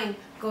you're calling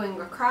going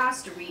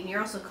across to read, and you're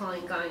also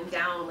calling going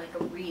down like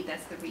a read.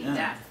 That's the read Yeah.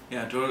 depth.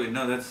 Yeah, totally.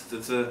 No,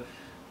 that's a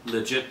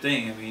legit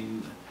thing. I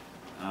mean,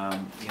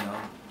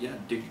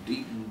 dig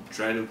deep and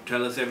try to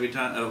tell us every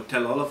time.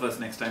 Tell all of us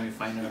next time you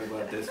find out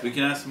about this. We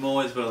can ask Mo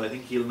as well. I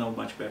think he'll know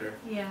much better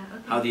Yeah.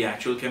 Okay. how the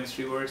actual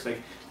chemistry works.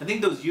 Like, I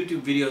think those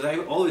YouTube videos, I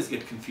always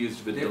get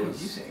confused with They're those.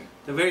 confusing.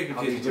 They're very All these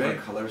confusing, different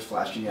right? colors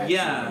flashing at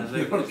Yeah, you. it's You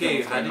like, don't know okay,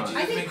 what's how going did on. you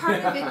I think make- part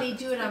of it they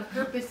do it on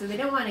purpose, so they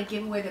don't want to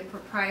give away the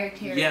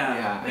proprietary. Yeah,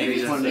 Yeah, maybe Maybe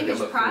just it's wanna the make it image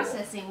look cool.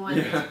 processing one.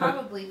 Yeah. It's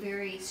probably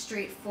very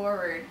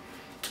straightforward,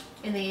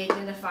 and they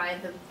identify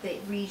the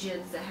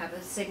regions that have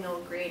a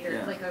signal greater,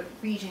 Yeah. like a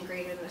region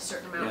greater than a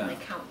certain amount, and Yeah.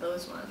 they count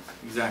those ones.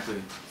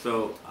 Exactly.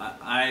 So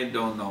I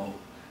don't know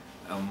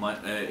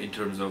much in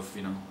terms of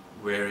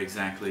where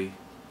exactly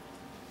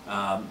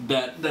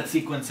that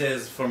sequence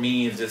is. For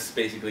me, it's just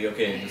basically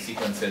okay. The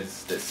sequence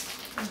is this.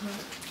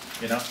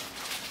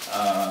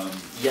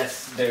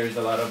 Yes, there's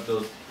a lot of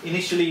those.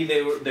 Initially,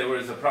 there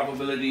was a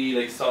probability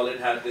like solid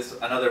had this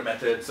another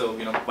method. So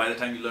by the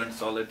time you learn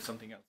solid, something else.